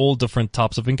adverts to all different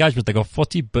types of engagement, they got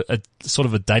sort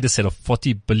of a data set of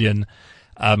 40 billion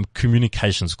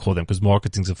communications, call them, because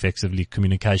marketing is effectively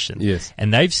communication. Yes.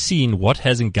 And they've seen what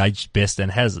has engaged best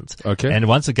and hasn't. Okay. And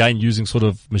once again, using sort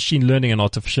of machine learning and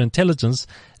artificial intelligence,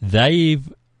 they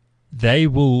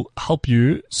will help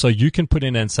you, so you can put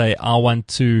in and say, I want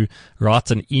to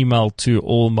write an email to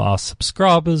all my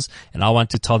subscribers and I want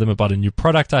to tell them about a new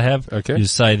product I have. Okay. You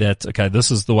say that,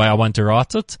 this is the way I want to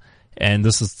write it, and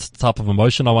this is the type of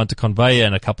emotion I want to convey,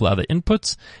 and a couple of other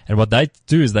inputs. And what they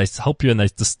do is they help you and they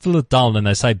distill it down, and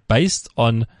they say, based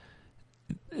on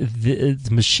the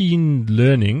machine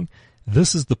learning,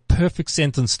 this is the perfect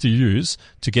sentence to use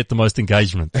to get the most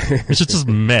engagement, which is just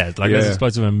mad. Like, that's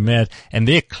explosive and mad. And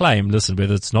their claim, listen,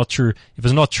 whether it's not true, if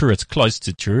it's not true, it's close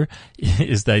to true,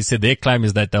 is they said their claim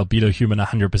is that they'll beat a human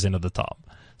 100% of the time.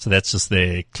 So that's just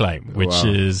their claim, which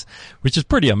is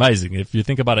pretty amazing if you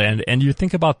think about it. And you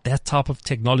think about that type of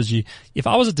technology. If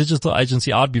I was a digital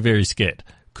agency, I'd be very scared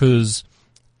because,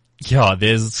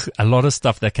 there's a lot of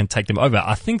stuff that can take them over.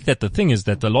 I think that the thing is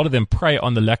that a lot of them prey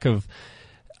on the lack of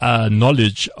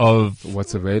knowledge of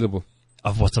what's available.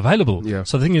 Yeah.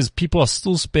 So the thing is, people are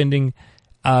still spending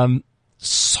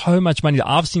so much money.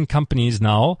 I've seen companies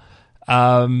now,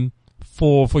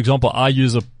 for example, I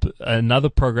use another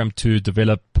program to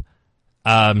develop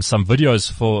some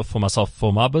videos for myself,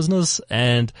 for my business,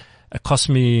 and it cost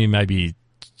me maybe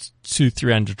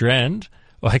 200-300 rand.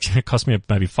 Or actually, it cost me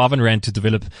maybe 500 rand to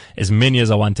develop as many as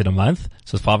I wanted a month.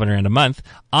 So it's 500 rand a month.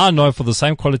 I know for the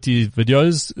same quality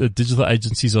videos, digital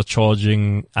agencies are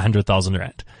charging 100,000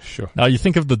 rand. Sure. Now you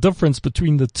think of the difference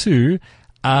between the two.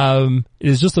 It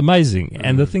is just amazing.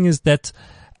 And the thing is that,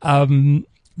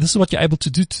 this is what you're able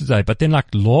to do today. But then like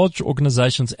large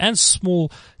organizations and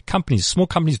small companies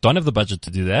don't have the budget to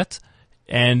do that.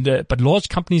 But large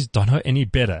companies don't know any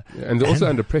better. And they're also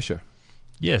under pressure.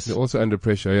 Yes. They're also under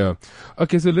pressure, yeah.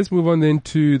 Okay, so let's move on then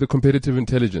to the competitive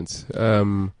intelligence.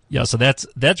 So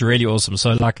that's really awesome.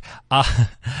 So like,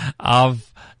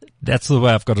 that's the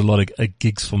way I've got a lot of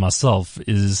gigs for myself,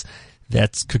 is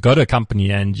that could go to a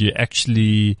company and you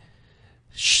actually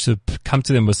should come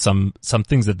to them with some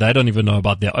things that they don't even know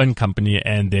about their own company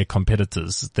and their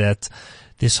competitors. That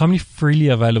there's so many freely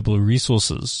available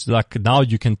resources. Like now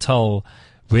you can tell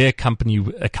where a company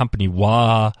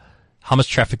how much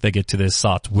traffic they get to their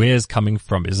site, where it's coming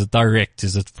from. Is it direct?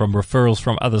 Is it from referrals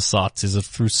from other sites? Is it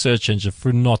through search engine,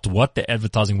 through not? What they're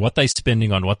advertising, what they're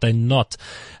spending on, what they're not.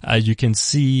 You can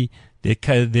see you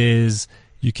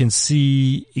can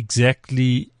see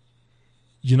exactly,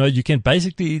 you can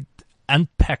basically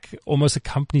unpack almost a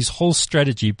company's whole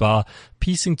strategy by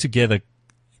piecing together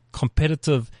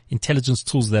competitive intelligence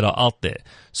tools that are out there.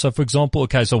 So for example,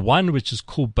 so one which is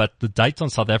cool, but the data on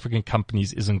South African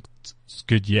companies isn't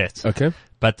good yet. Okay.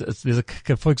 But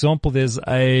for example, there's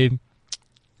a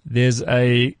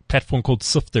platform called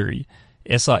Siftery,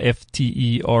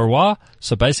 SIFTERY.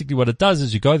 So basically what it does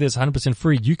is you go there, it's 100%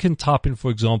 free. You can type in,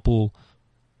 for example,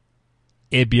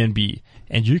 Airbnb,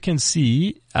 and you can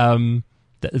see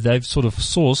that they've sort of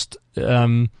sourced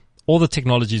all the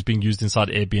technologies being used inside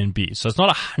Airbnb. So it's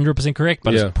not 100% correct,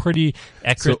 but it's pretty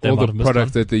accurate. So all the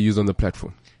products that they use on the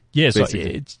platform. Yeah,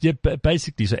 basically.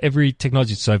 Basically, so every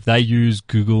technology, so if they use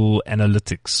Google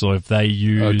Analytics, or if they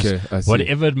use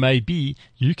whatever it may be,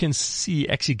 you can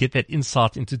actually get that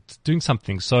insight into doing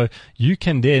something. So you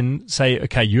can then say,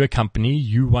 okay, you're a company,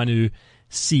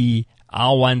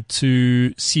 I want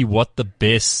to see what the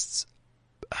best,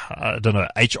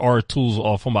 HR tools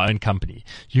are for my own company.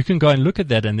 You can go and look at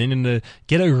that and then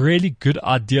get a really good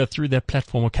idea through that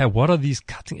platform. Okay, what are these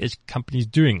cutting edge companies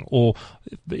doing? Or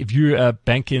if you're a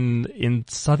bank in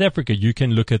South Africa, you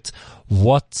can look at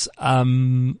what are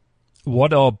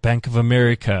Bank of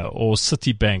America or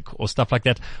Citibank or stuff like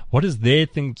that. What does their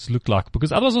things look like?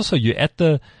 Because otherwise also you're at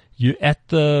the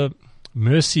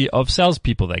mercy of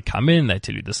salespeople. They come in, they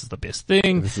tell you this is the best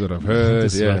thing. This is what I've heard.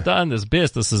 This is what I've done. This is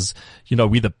best. This is,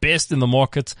 we're the best in the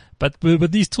market. But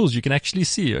with these tools, you can actually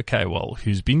see, okay, well,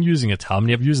 who's been using it? How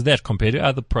many have used that compared to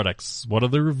other products? What are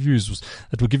the reviews?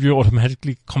 That will give you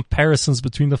automatically comparisons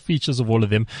between the features of all of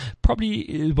them.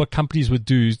 Probably what companies would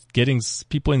do, getting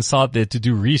people inside there to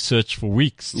do research for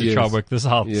weeks to try and work this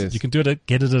out. Yes. You can do it,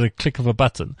 get it at a click of a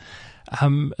button.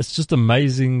 It's just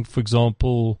amazing. For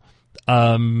example,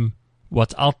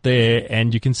 what's out there,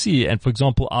 and you can see. And for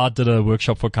example, I did a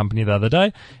workshop for a company the other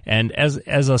day, and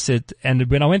as I said, and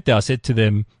when I went there, I said to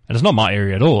them, and it's not my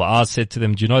area at all, I said to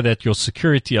them, do you know that your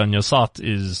security on your site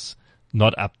is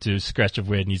not up to scratch of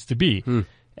where it needs to be?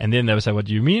 And then they would say, what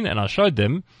do you mean? And I showed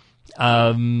them,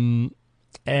 and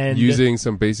using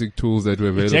some basic tools that were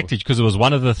available. Exactly, because it was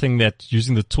one of the things that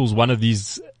using the tools, one of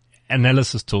these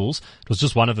analysis tools, it was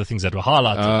just one of the things that were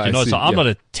highlighted. So I'm not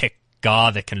a tech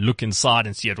guy that can look inside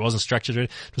and see it wasn't structured.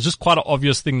 It was just quite an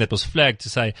obvious thing that was flagged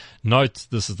to say, note,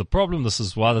 this is the problem, this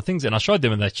is why the things. And I showed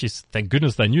them, and they, thank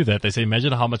goodness they knew that. They said,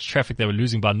 imagine how much traffic they were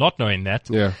losing by not knowing that.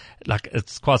 Yeah. Like,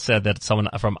 it's quite sad that someone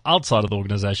from outside of the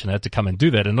organization had to come and do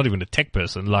that, and not even a tech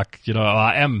person. Like,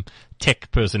 I am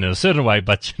tech person in a certain way,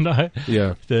 but to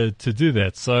do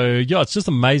that. So it's just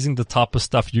amazing the type of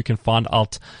stuff you can find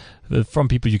out from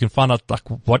people. You can find out like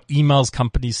what emails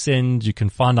companies send. You can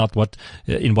find out what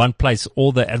in one place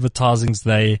all the advertisings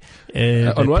they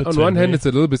on one hand it's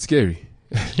a little bit scary.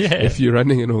 Yeah. If you're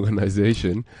running an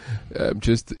organization,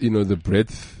 just the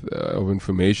breadth of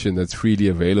information that's freely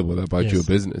available about your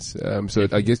business. So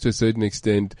I guess to a certain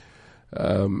extent,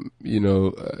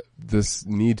 this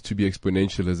need to be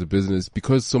exponential as a business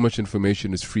because so much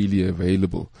information is freely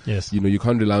available. Yes. You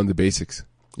can't rely on the basics.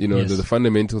 The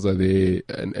fundamentals are there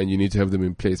and you need to have them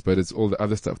in place, but it's all the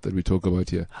other stuff that we talk about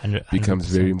here 100%. Becomes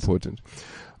very important.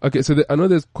 Okay, so I know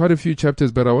there's quite a few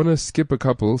chapters, but I want to skip a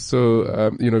couple. So,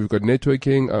 we've got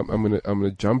networking. I'm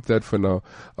gonna jump that for now.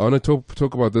 I want to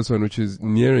talk about this one, which is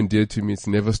near and dear to me. It's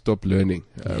never stop learning.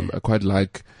 I quite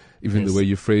like even the way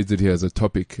you phrased it here as a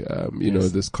topic.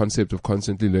 This concept of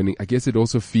constantly learning. I guess it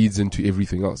also feeds into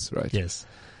everything else, right? Yes.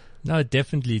 No,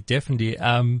 definitely.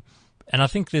 And I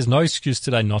think there's no excuse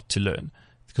today not to learn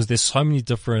because there's so many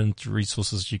different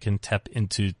resources you can tap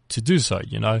into to do so.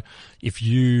 If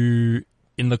you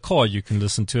in the car, you can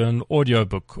listen to an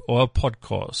audiobook or a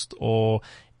podcast or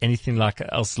anything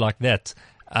else like that.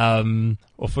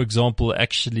 Or for example,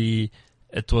 actually,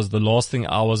 it was the last thing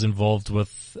I was involved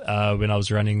with when I was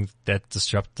running that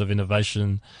disruptive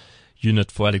innovation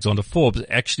unit for Alexander Forbes.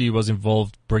 Actually, was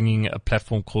involved bringing a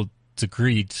platform called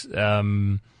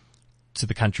Degreed to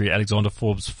the country. Alexander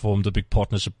Forbes formed a big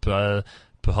partnership to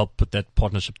help put that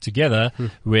partnership together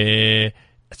where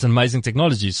it's an amazing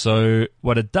technology. So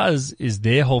what it does is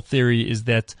their whole theory is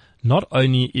that not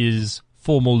only is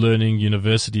formal learning,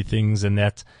 university things and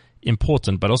that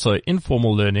important, but also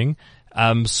informal learning.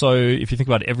 So if you think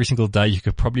about it, every single day, you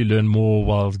could probably learn more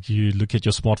while you look at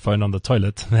your smartphone on the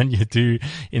toilet than you do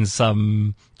in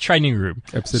some training room.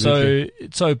 Absolutely.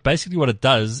 So basically what it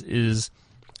does is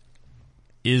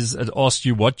it asks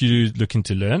you what you're looking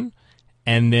to learn,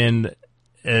 and then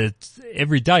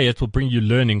every day it will bring you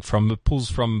learning it pulls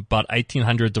from about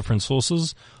 1,800 different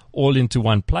sources all into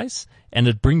one place, and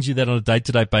it brings you that on a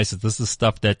day-to-day basis. This is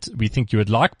stuff that we think you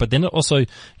would like, but then it also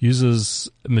uses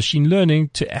machine learning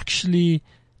to actually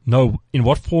know in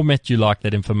what format you like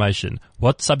that information.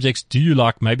 What subjects do you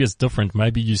like? Maybe it's different.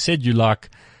 Maybe you said you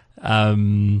like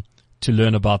to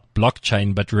learn about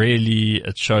blockchain, but really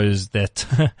it shows that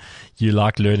you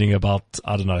like learning about,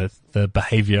 I don't know, the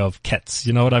behavior of cats.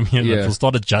 You know what I mean? Yeah. It will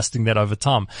start adjusting that over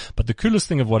time. But the coolest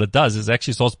thing of what it does is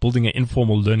actually starts building an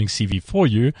informal learning CV for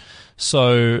you.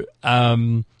 So,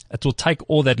 it will take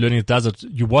all that learning it does.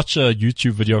 You watch a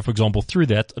YouTube video, for example, through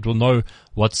that, it will know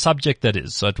what subject that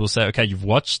is. So it will say, okay, you've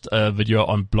watched a video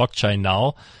on blockchain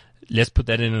now. Let's put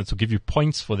that in and it will give you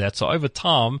points for that. So over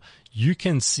time, you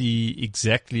can see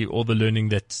exactly all the learning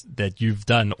that you've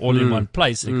done all in one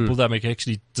place. And people that make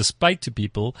actually display to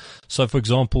people. So for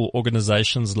example,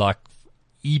 organizations like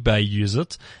eBay use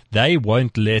it. They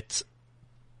won't let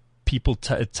people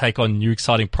take on new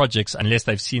exciting projects unless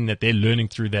they've seen that their learning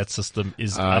through that system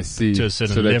is up to a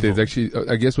certain so that level. There's actually,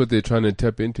 I guess what they're trying to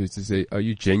tap into is to say, are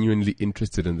you genuinely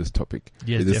interested in this topic?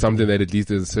 Yes, is there something that at least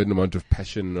there's a certain amount of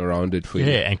passion around it for you?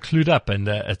 Yeah, and clued up, and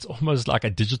it's almost like a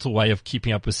digital way of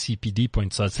keeping up with CPD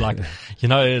points. So it's like, you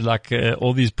know, like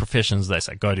all these professions, they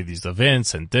say go to these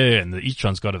events and each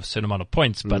one's got a certain amount of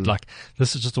points. But like,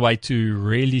 this is just a way to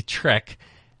really track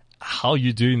how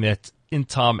you're doing that in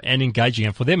time and engaging.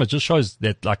 And for them, it just shows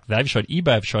that, like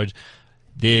eBay have showed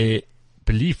their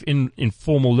belief in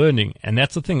informal learning. And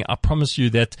that's the thing. I promise you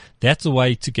that that's a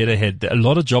way to get ahead. A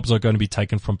lot of jobs are going to be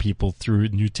taken from people through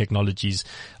new technologies,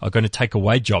 are going to take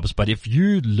away jobs. But if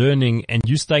you learning and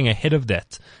you staying ahead of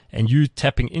that and you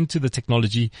tapping into the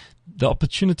technology, the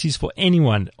opportunities for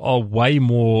anyone are way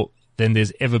more than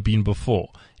there's ever been before.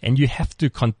 And you have to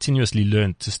continuously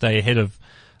learn to stay ahead of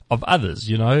others,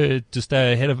 you know, to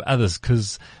stay ahead of others.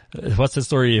 Cause what's the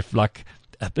story if like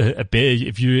a bear,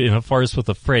 if you're in a forest with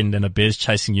a friend and a bear's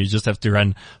chasing you, you just have to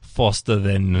run faster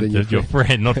than your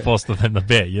friend, not faster than the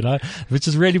bear, you know, which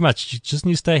is really much. You just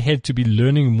need to stay ahead to be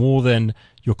learning more than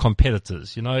your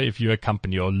competitors, you know, if you're a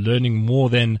company, or learning more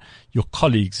than your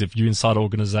colleagues if you're inside an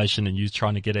organization and you're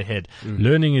trying to get ahead.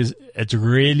 Learning it's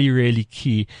really, really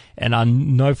key. And I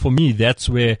know for me, that's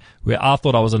where I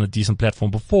thought I was on a decent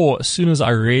platform before. As soon as I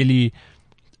really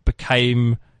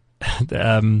became,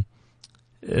 the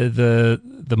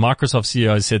Microsoft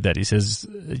CEO said that. He says,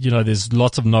 you know, there's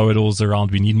lots of know-it-alls around.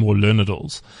 We need more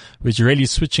learn-it-alls, which is really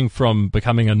switching from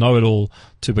becoming a know-it-all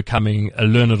to becoming a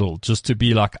learn-it-all, just to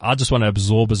be like, I just want to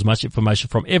absorb as much information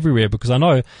from everywhere, because I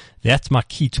know that's my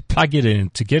key to plug it in,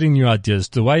 to getting new ideas,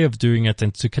 the way of doing it,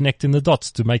 and to connecting the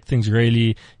dots to make things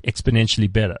really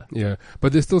exponentially better. Yeah,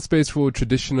 but there's still space for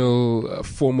traditional,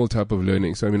 formal type of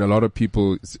learning. So, I mean, a lot of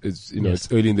people, it's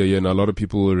early in the year, and a lot of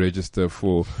people will register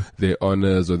for their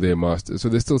honors or their masters. So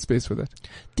there's still space for that.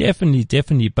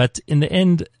 Definitely. But in the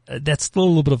end, that's still a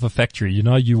little bit of a factory. You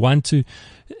know, you want to,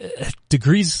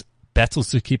 degrees battles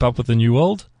to keep up with the new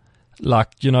world. Like,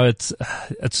 you know, it's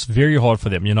very hard for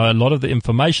them. You know, a lot of the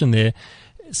information there,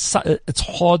 it's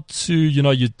hard to, you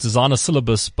know, you design a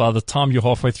syllabus. By the time you're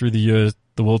halfway through the year,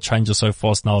 the world changes so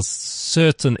fast now.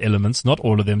 Certain elements, not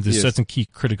all of them, there's certain key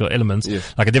critical elements.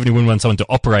 Yes. Like, I definitely wouldn't want someone to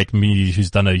operate me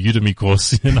who's done a Udemy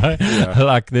course, you know.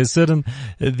 Like, there's certain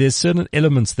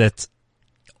elements that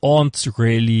aren't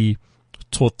really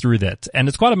taught through that. And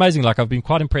it's quite amazing. Like, I've been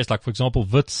quite impressed. Like, for example,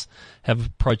 Wits have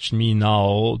approached me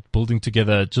now, building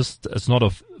together it's not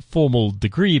a formal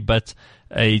degree, but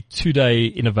a 2-day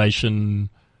innovation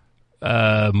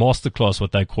masterclass,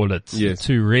 what they call it,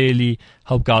 to really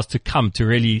help guys to come to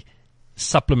really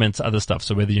supplement other stuff.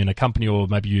 So whether you're in a company or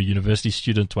maybe you're a university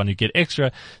student wanting to get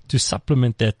extra, to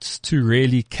supplement that, to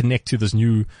really connect to this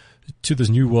new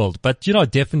world. But, you know,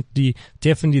 definitely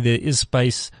there is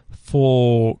space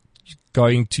for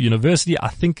going to university. I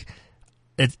think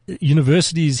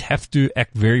universities have to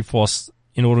act very fast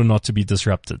in order not to be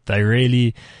disrupted.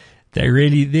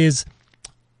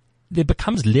 There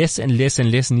becomes less and less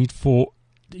and less need for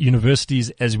universities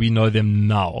as we know them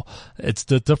now. It's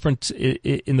the different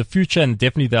in the future, and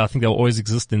definitely I think they'll always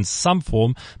exist in some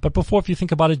form. But before, if you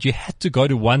think about it, you had to go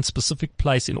to one specific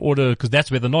place in order, because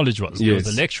that's where the knowledge was. There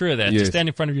was a lecturer that had to stand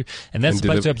in front of you, and that's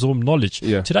supposed to absorb knowledge.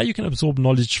 Today you can absorb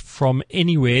knowledge from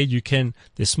anywhere.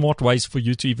 There's smart ways for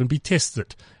you to even be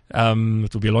tested.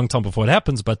 It will be a long time before it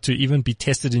happens, but to even be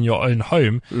tested in your own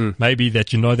home, maybe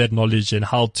that you know that knowledge and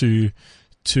how to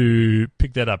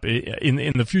pick that up. In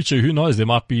the future, who knows? There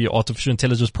might be artificial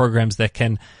intelligence programs that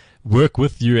can work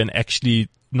with you and actually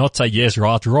not say yes,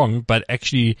 right, wrong, but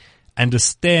actually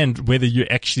understand whether you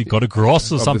actually got a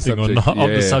grasp of something or not, of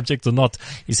the subject or not,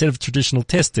 instead of traditional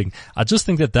testing. I just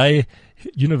think that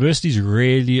universities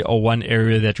really are one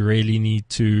area that really need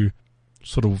to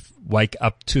sort of wake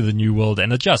up to the new world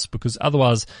and adjust, because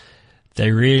otherwise they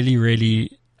really,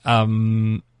 really,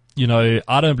 you know,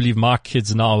 I don't believe my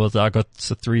kids now, I got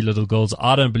 3 little girls,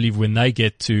 I don't believe when they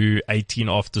get to 18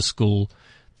 after school,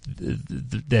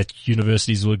 that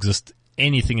universities will exist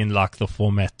anything in like the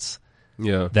format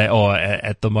Yeah. they are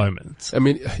at the moment. I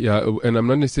mean, yeah, and I'm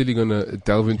not necessarily going to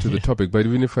delve into the topic, but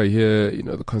even if I hear,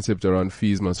 the concept around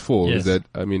fees must fall, Yes. is that,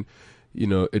 I mean,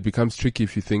 it becomes tricky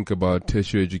if you think about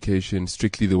tertiary education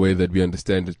strictly the way that we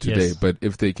understand it today. Yes. But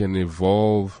if they can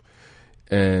evolve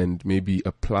and maybe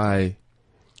apply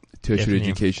tertiary Definitely.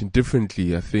 education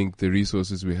differently, I think the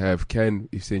resources we have can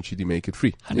essentially make it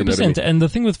free. You know what I 100%. mean? And the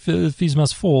thing with fees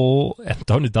must fall, and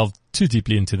don't delve too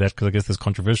deeply into that because I guess there's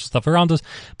controversial stuff around us.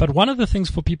 But one of the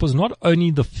things for people is not only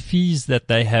the fees that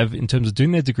they have in terms of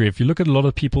doing their degree. If you look at a lot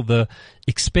of people, the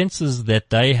expenses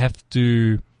that they have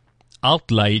to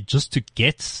outlay just to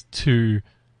get to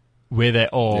where they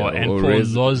are, Yeah, and or for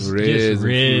res those and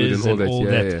food and all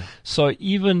Yeah, that. yeah. So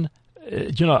even,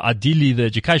 ideally the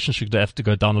education should have to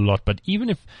go down a lot, but even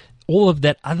if all of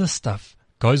that other stuff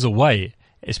goes away,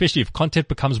 especially if content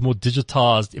becomes more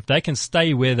digitized, if they can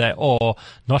stay where they are,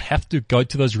 not have to go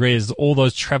to those res, all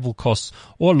those travel costs,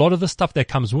 or a lot of the stuff that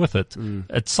comes with it,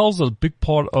 it solves a big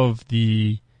part of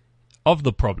the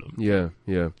problem. Yeah.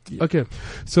 Okay.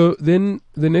 So then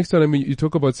the next one, I mean, you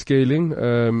talk about scaling.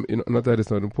 Not that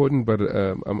it's not important, but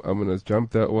I'm going to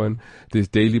jump that one. There's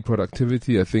daily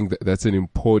productivity. I think that's an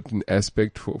important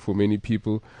aspect for many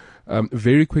people.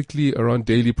 Very quickly around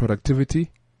daily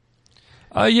productivity.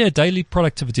 Daily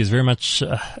productivity is very much,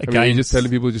 I again, mean, you're just telling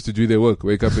people just to do their work,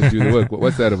 wake up and do the work.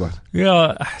 What's that about?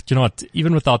 Yeah, do you know what?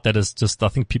 Even without that, it's just, I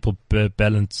think people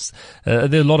balance.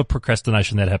 There's a lot of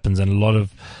procrastination that happens and a lot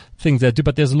of things that do,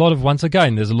 but there's a lot of, once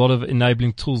again, there's a lot of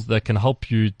enabling tools that can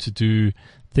help you to do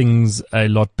things a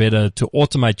lot better, to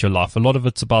automate your life. A lot of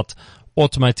it's about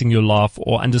automating your life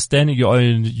or understanding your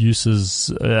own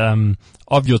uses,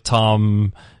 of your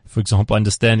time. For example,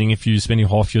 understanding if you're spending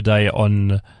half your day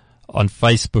on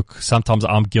Facebook. Sometimes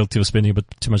I'm guilty of spending a bit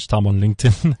too much time on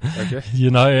LinkedIn.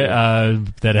 Okay.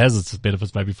 That has its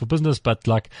benefits maybe for business, but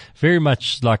like very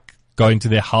much like going to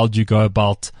there. How do you go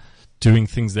about doing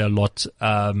things there a lot,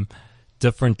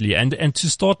 differently and to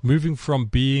start moving from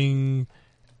being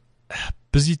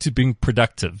busy to being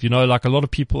productive. Like a lot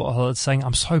of people are saying,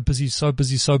 I'm so busy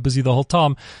the whole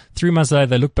time. 3 months later,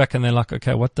 they look back and they're like,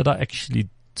 okay, what did I actually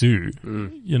do?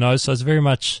 So it's very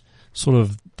much sort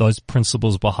of those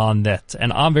principles behind that.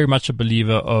 And I'm very much a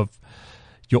believer of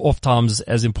your off times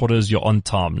as important as your on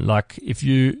time. Like if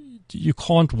you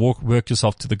can't work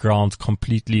yourself to the ground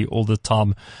completely all the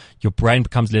time, your brain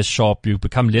becomes less sharp, you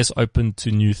become less open to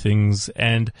new things,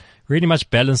 and really much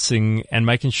balancing and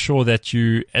making sure that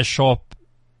you as sharp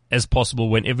as possible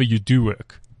whenever you do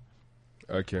work.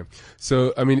 Okay.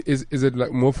 So, I mean, is it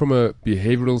like more from a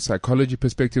behavioral psychology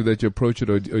perspective that you approach it,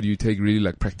 or do you take really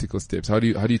like practical steps? How do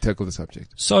you tackle the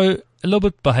subject? So a little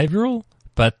bit behavioral,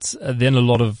 but then a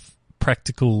lot of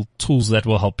practical tools that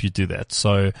will help you do that.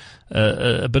 So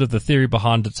a bit of the theory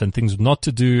behind it and things not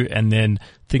to do, and then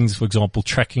things, for example,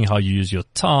 tracking how you use your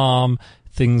time,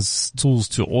 tools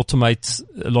to automate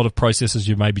a lot of processes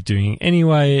you may be doing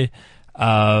anyway,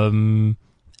 and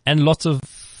lots of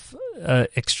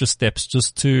extra steps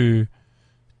just to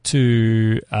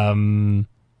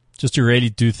really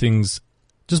do things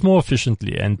just more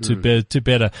efficiently and to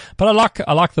better. But I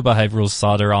like the behavioral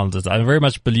side around it. I very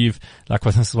much believe, like,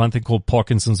 this is one thing called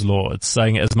Parkinson's law. It's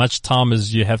saying as much time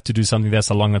as you have to do something, that's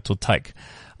how long it will take.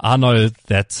 I know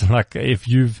that, like,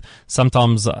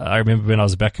 sometimes I remember when I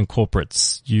was back in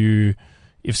corporates,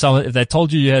 if they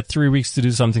told you had 3 weeks to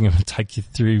do something, it would take you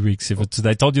 3 weeks. If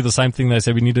they told you the same thing, they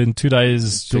said we need it in 2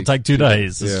 days, it'll take 2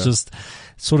 days. It's just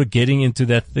sort of getting into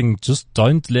that thing. Just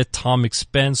don't let time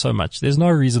expand so much. There's no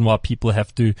reason why people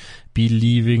have to be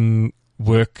leaving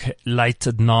work late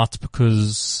at night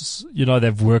because,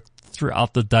 they've worked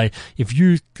throughout the day. If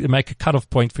you make a cutoff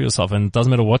point for yourself, and it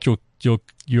doesn't matter what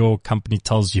your company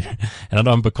tells you, and I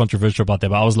know I'm a bit controversial about that,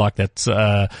 but I was like that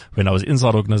when I was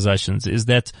inside organizations, is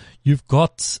that you've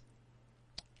got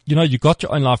your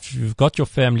own life, you've got your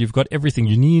family, you've got everything.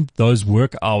 You need those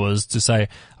work hours to say,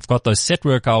 I've got those set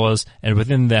work hours, and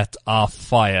within that I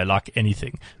fire like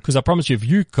anything. Because I promise you, if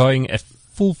you're going at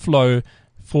full flow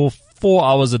for 4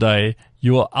 hours a day,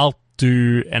 you will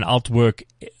outdo and outwork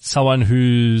someone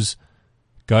who's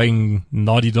going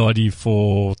naughty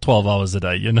for 12 hours a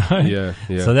day, Yeah.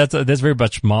 So that's very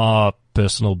much my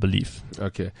personal belief.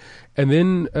 Okay. And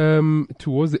then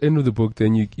towards the end of the book,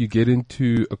 then you get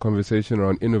into a conversation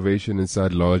around innovation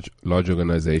inside large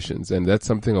organizations. And that's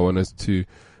something I want us to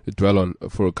dwell on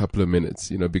for a couple of minutes,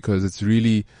 because it's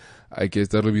really, I guess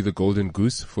that'll be the golden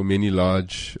goose for many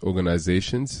large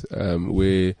organizations,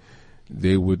 where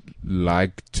they would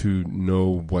like to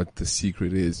know what the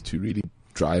secret is to really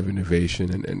drive innovation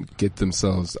and get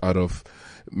themselves out of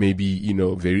maybe,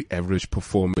 very average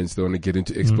performance. They want to get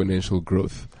into exponential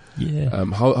growth. Yeah.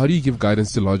 How do you give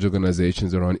guidance to large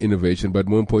organizations around innovation, but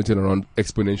more important around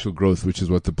exponential growth, which is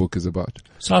what the book is about?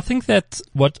 So I think that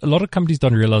what a lot of companies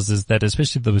don't realize is that,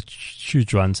 especially the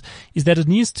huge ones, is that it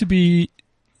needs to be,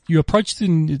 your approach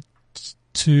to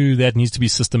that needs to be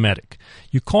systematic.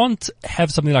 You can't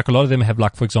have something like a lot of them have,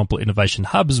 like, for example, innovation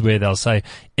hubs where they'll say,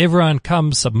 everyone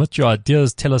come, submit your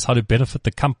ideas, tell us how to benefit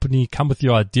the company, come with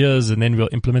your ideas, and then we'll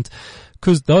implement.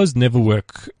 Because those never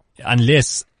work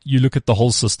unless you look at the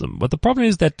whole system. But the problem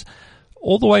is that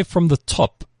all the way from the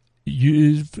top,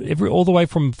 all the way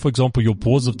from, for example, your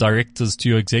boards of directors to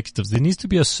your executives, there needs to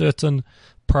be a certain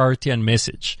priority and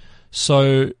message.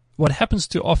 So what happens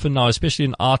too often now, especially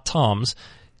in our times,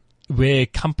 where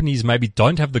companies maybe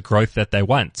don't have the growth that they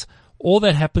want, all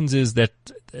that happens is that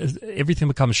everything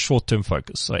becomes short-term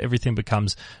focus. So everything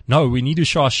becomes, no, we need to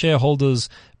show our shareholders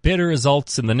better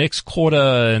results in the next quarter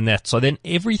and that. So then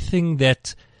everything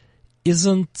that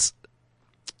isn't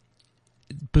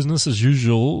business as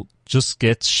usual just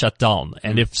gets shut down.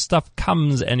 And if stuff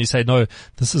comes and you say, no,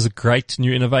 this is a great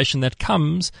new innovation that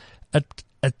comes,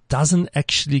 it doesn't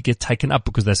actually get taken up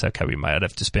because they say, okay, we might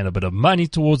have to spend a bit of money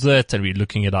towards it, and we're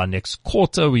looking at our next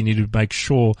quarter. We need to make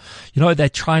sure, they're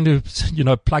trying to,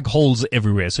 plug holes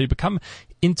everywhere. So you become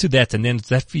into that, and then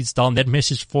that feeds down, that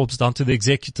message falls down to the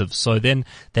executives. So then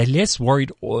they're less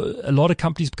worried, or a lot of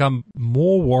companies become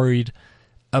more worried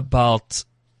about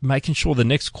making sure the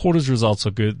next quarter's results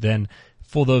are good than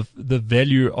for the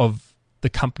value of the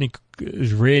company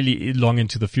is really long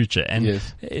into the future. And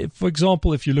yes. For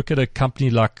example, if you look at a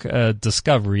company like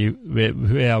Discovery,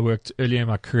 where I worked earlier in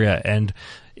my career, and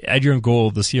Adrian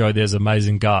Gore, the CEO, there's an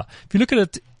amazing guy. If you look at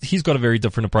it, he's got a very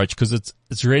different approach because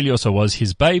it's really also was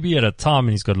his baby at a time,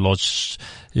 and he's got a large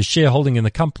shareholding in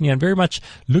the company, and very much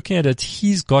looking at it,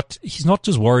 he's not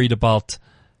just worried about,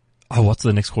 oh, what's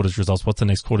the next quarter's results? What's the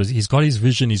next quarter's? He's got his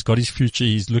vision. He's got his future.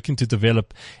 He's looking to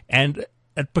develop, and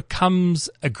it becomes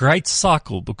a great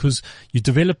cycle because you're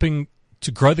developing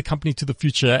to grow the company to the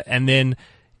future, and then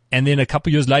a couple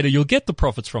of years later you'll get the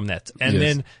profits from that, and yes.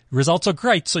 then results are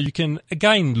great, so you can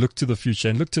again look to the future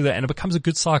and look to that, and it becomes a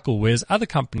good cycle. Whereas other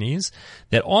companies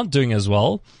that aren't doing as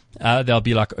well, they'll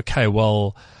be like, okay,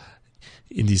 well,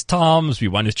 in these times, we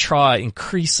want to try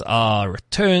increase our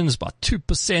returns by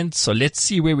 2%. So let's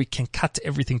see where we can cut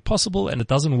everything possible, and it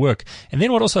doesn't work. And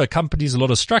then what also accompanies a lot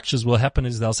of structures will happen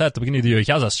is they'll say at the beginning of the year,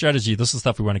 here's our strategy. This is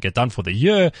stuff we want to get done for the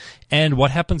year. And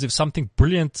what happens if something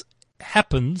brilliant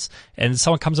happens and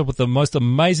someone comes up with the most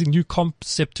amazing new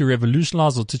concept to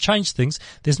revolutionize or to change things,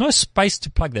 there's no space to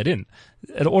plug that in.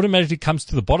 It automatically comes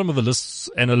to the bottom of the list,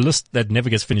 and a list that never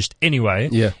gets finished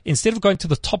anyway, instead of going to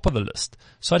the top of the list.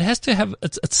 So it has to have,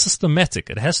 it's systematic.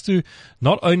 It has to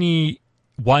not only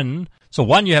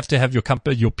you have to have your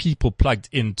company, your people plugged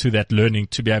into that learning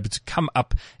to be able to come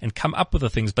up with the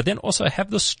things, but then also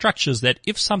have the structures that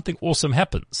if something awesome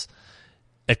happens,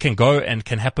 it can go and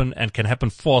can happen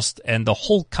fast, and the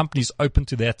whole company's open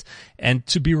to that and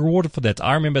to be rewarded for that.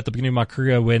 I remember at the beginning of my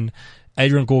career when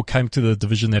Adrian Gore came to the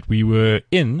division that we were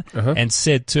in and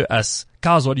said to us,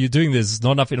 guys, what are you doing? There's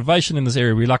not enough innovation in this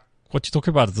area. We're like, what are you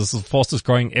talking about? This is the fastest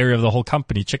growing area of the whole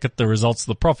company. Check out the results of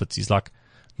the profits. He's like,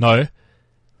 no,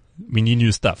 we need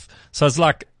new stuff. So it's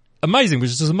like amazing, which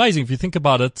is just amazing if you think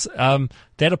about it.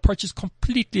 That approach is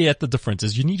completely at the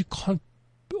differences. You need to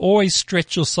always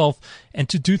stretch yourself and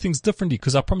to do things differently,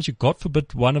 because I promise you, God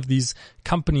forbid one of these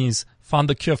companies found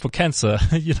the cure for cancer,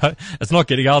 it's not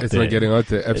getting out there. It's not getting out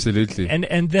there, absolutely.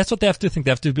 And that's what they have to think.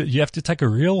 You have to take a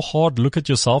real hard look at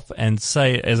yourself and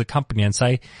say, as a company, and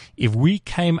say, if we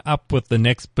came up with the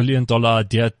next $1 billion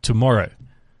idea tomorrow,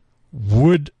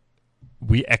 would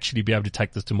we actually be able to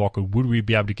take this to market? Would we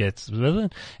be able to get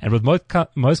it? And with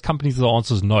most companies, the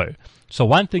answer is no. So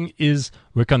one thing is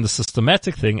work on the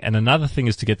systematic thing, and another thing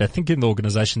is to get that thinking in the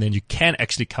organization. Then you can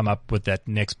actually come up with that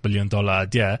next $1 billion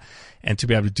idea, and to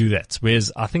be able to do that.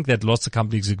 Whereas I think that lots of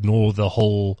companies ignore the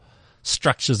whole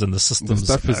structures and the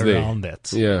systems around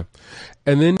that. Yeah.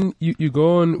 And then you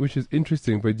go on, which is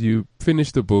interesting, but you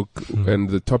finish the book and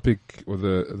the topic or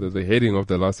the heading of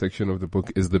the last section of the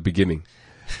book is the beginning.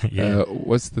 Yeah.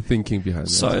 What's the thinking behind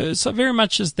that? So very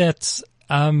much is that,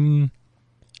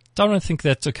 don't think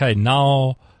that, okay,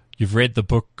 now you've read the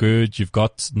book good, you've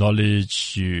got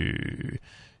knowledge,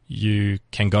 you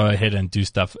can go ahead and do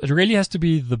stuff. It really has to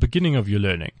be the beginning of your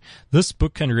learning. This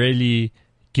book can really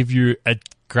give you a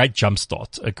great jump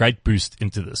start, a great boost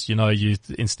into this. You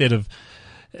instead of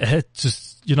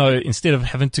just instead of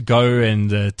having to go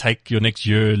and take your next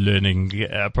year learning,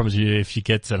 I promise you, if you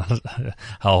get,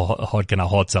 how hard can I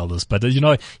hard sell this? But,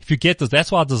 if you get this,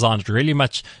 that's why I designed it really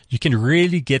much. You can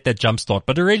really get that jump start,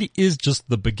 but it really is just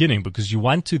the beginning, because you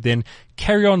want to then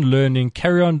carry on learning,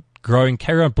 carry on growing,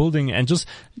 carry on building, and just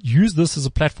use this as a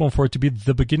platform for it to be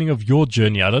the beginning of your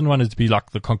journey. I don't want it to be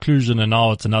like the conclusion and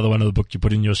now it's another one of the book you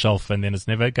put in your shelf and then it's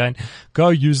never again. Go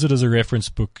use it as a reference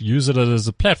book, use it as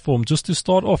a platform just to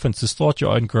start off and to start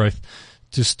your own growth,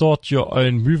 to start your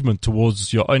own movement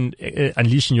towards your own,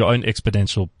 unleashing your own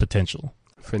exponential potential.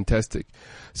 Fantastic.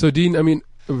 So Dean, I mean,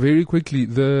 very quickly,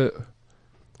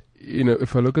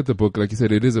 if I look at the book, like you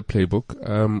said, it is a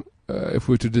playbook. If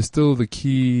we were to distill the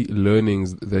key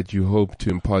learnings that you hope to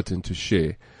impart and to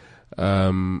share,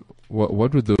 what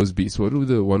would those be? So what would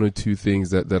the one or two things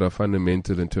that are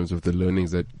fundamental in terms of the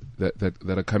learnings that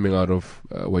are coming out of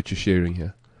what you're sharing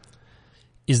here?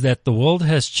 Is that the world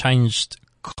has changed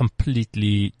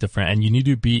completely different, and you need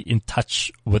to be in touch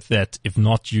with that. If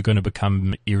not, you're going to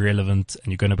become irrelevant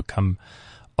and you're going to become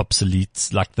obsolete.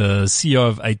 Like the CEO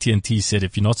of AT&T said,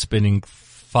 if you're not spending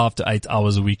 5 to 8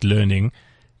 hours a week learning,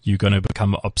 you're going to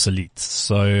become obsolete.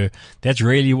 So that's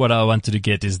really what I wanted to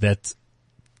get, is that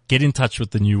get in touch with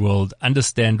the new world,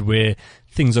 understand where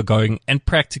things are going, and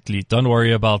practically don't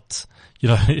worry about,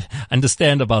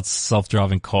 understand about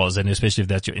self-driving cars, and especially if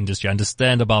that's your industry,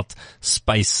 understand about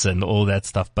space and all that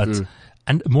stuff. But,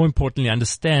 and more importantly,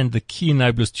 understand the key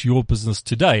enablers to your business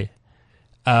today,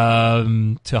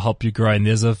 to help you grow. And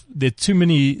there are too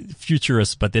many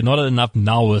futurists, but there are not enough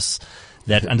nowists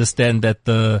that understand that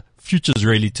the future is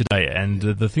really today, and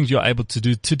the things you're able to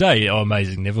do today are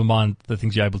amazing. Never mind the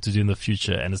things you're able to do in the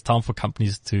future. And it's time for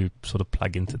companies to sort of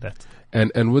plug into that.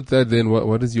 And with that, then,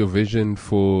 what is your vision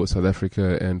for South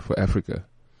Africa and for Africa?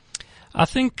 I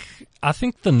think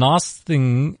the nice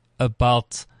thing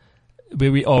about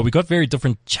where we are, we got very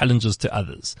different challenges to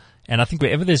others. And I think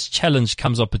wherever there's challenge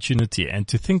comes opportunity, and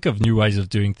to think of new ways of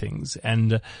doing things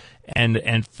and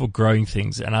for growing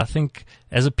things. And I think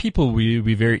as a people,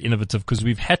 we're very innovative because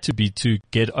we've had to be to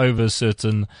get over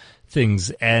certain things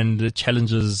and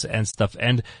challenges and stuff,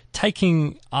 and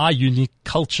taking our unique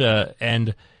culture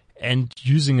and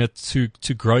using it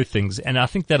to grow things. And I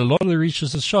think that a lot of the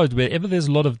research has showed wherever there's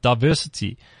a lot of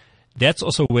diversity, that's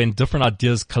also when different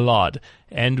ideas collide,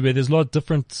 and where there's a lot of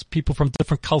different people from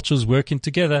different cultures working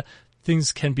together,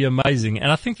 things can be amazing. And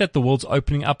I think that the world's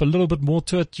opening up a little bit more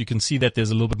to it. You can see that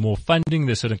there's a little bit more funding.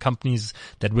 There's certain companies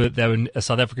that a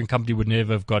South African company would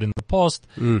never have got in the past.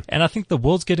 And I think the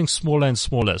world's getting smaller and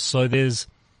smaller. So there's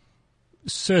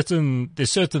certain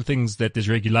things that there's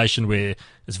regulation where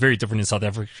it's very different in South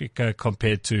Africa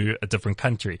compared to a different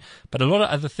country. But a lot of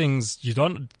other things, you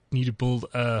don't need to build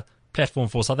a platform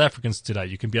for South Africans today.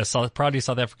 You can be a proudly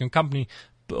South African company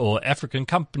or African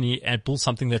company and build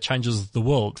something that changes the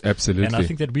world. Absolutely. And I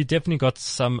think that we definitely got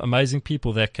some amazing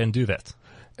people that can do that.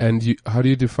 And how do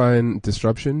you define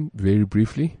disruption, very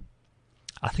briefly?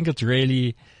 I think it's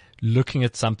really looking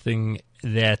at something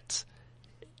that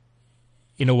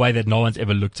in a way that no one's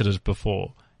ever looked at it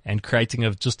before, and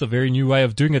creating just a very new way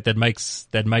of doing it that makes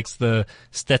the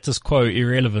status quo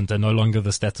irrelevant and no longer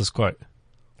the status quo.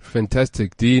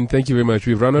 Fantastic. Dean, thank you very much.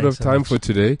 We've run out of time for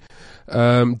today.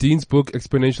 Dean's book,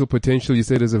 Exponential Potential, you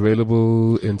said is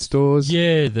available in stores?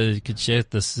 Yeah, you could share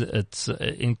this. It's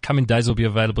in coming days will be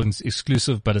available in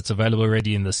exclusive, but it's available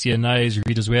already in the CNAs,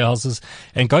 Readers Warehouses,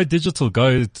 and go digital.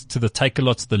 Go to the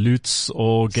Takealots, the Loots,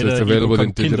 or get it's available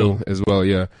in digital Kindle as well.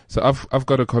 Yeah. So I've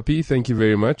got a copy. Thank you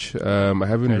very much. I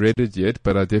haven't read it yet,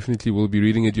 but I definitely will be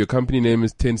reading it. Your company name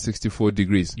is 1064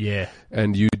 Degrees. Yeah.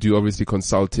 And you do obviously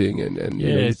consulting and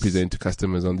you present to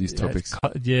customers on these topics.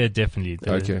 Yeah, definitely.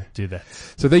 Okay. Do that.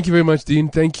 So thank you very much, Dean.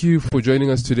 Thank you for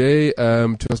joining us today.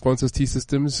 To our sponsors,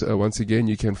 T-Systems, once again,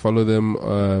 you can follow them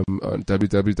on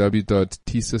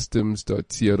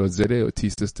www.tsystems.co.za or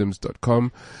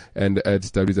tsystems.com and at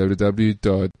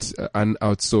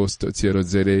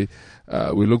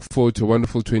www.unoutsourced.co.za. We look forward to a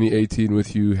wonderful 2018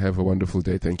 with you. Have a wonderful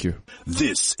day. Thank you.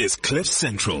 This is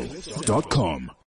CliffCentral.com.